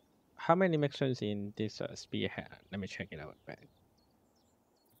how many missions in this Spearhead? Let me check it out back.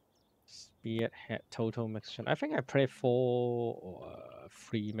 Spearhead total mission. I think I played 4 or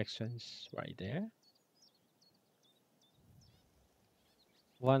 3 missions right there.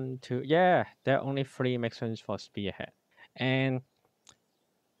 1, 2. Yeah, there are only 3 missions for Spearhead. And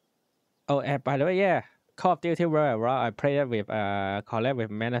by the way, yeah, Call of Duty World War. I played it with collab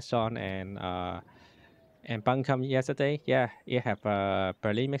with Manazon and Bunkum yesterday. Yeah, it have a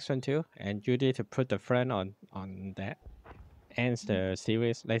Berlin mission too, and you need to put the friend on that. Ends the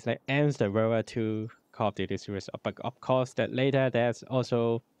series, like ends the World War II Call of Duty series. But of course, that later there's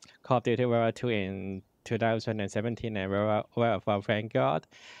also Call of Duty World War II in 2017 and World War Vanguard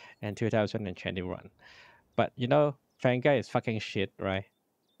in 2021. But Vanguard is fucking shit, right?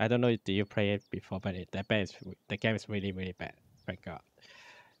 I don't know if you play it before, but the game is really, really bad. Vanguard.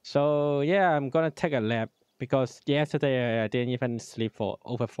 So yeah, I'm gonna take a nap because yesterday I didn't even sleep for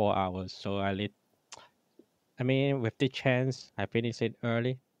over 4 hours. So with the chance I finish it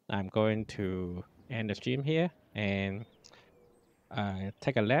early, I'm going to end the stream here and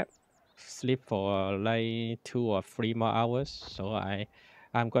take a nap, sleep for like 2 or 3 more hours. So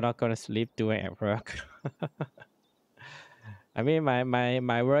I'm gonna sleep doing at work.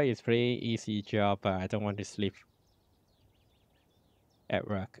 My work is pretty easy job, but I don't want to sleep at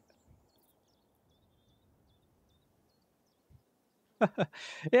work.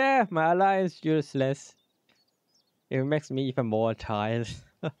 Yeah, my alarm is useless. It makes me even more tired.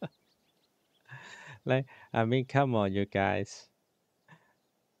 Come on, you guys.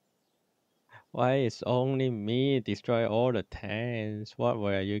 Why is only me destroy all the tanks? What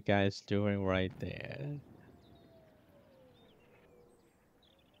were you guys doing right there?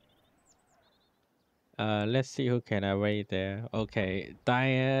 Let's see who can I rate there. Okay,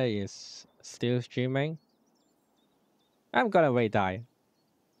 Dyer is still streaming. I'm gonna rate Dyer.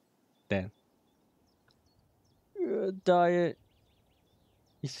 Then. Dyer,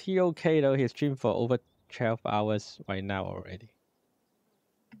 is he okay though? He streamed for over 12 hours right now already.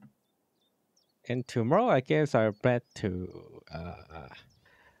 And tomorrow, I guess I'll back to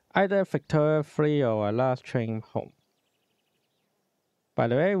either Victoria 3 or a last train home. By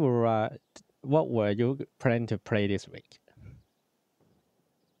the way, what were you planning to play this week?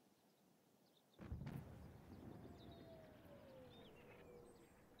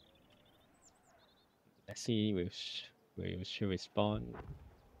 Let's see we should respond.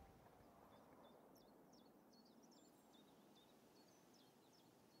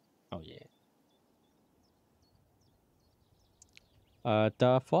 Oh yeah.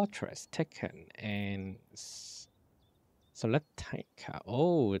 The Fortress Taken and Solitaire.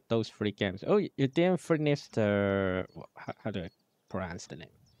 Oh, those 3 games. Oh, you didn't finish the how do I pronounce the name?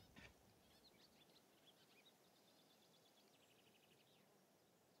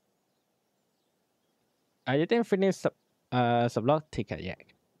 You didn't finish Subnautica yet,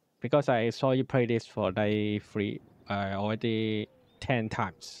 because I saw you play this for like already 10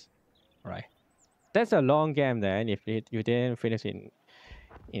 times, right? That's a long game then. If you didn't finish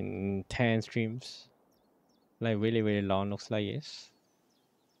in 10 streams, like really long looks like it.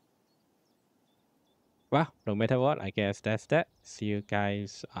 Well, no matter what, I guess that's that. See you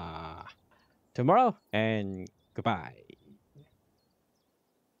guys tomorrow and goodbye.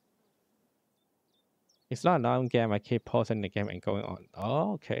 It's not a long game. I keep pausing the game and going on.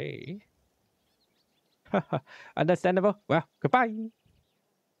 Okay. Understandable. Well, goodbye.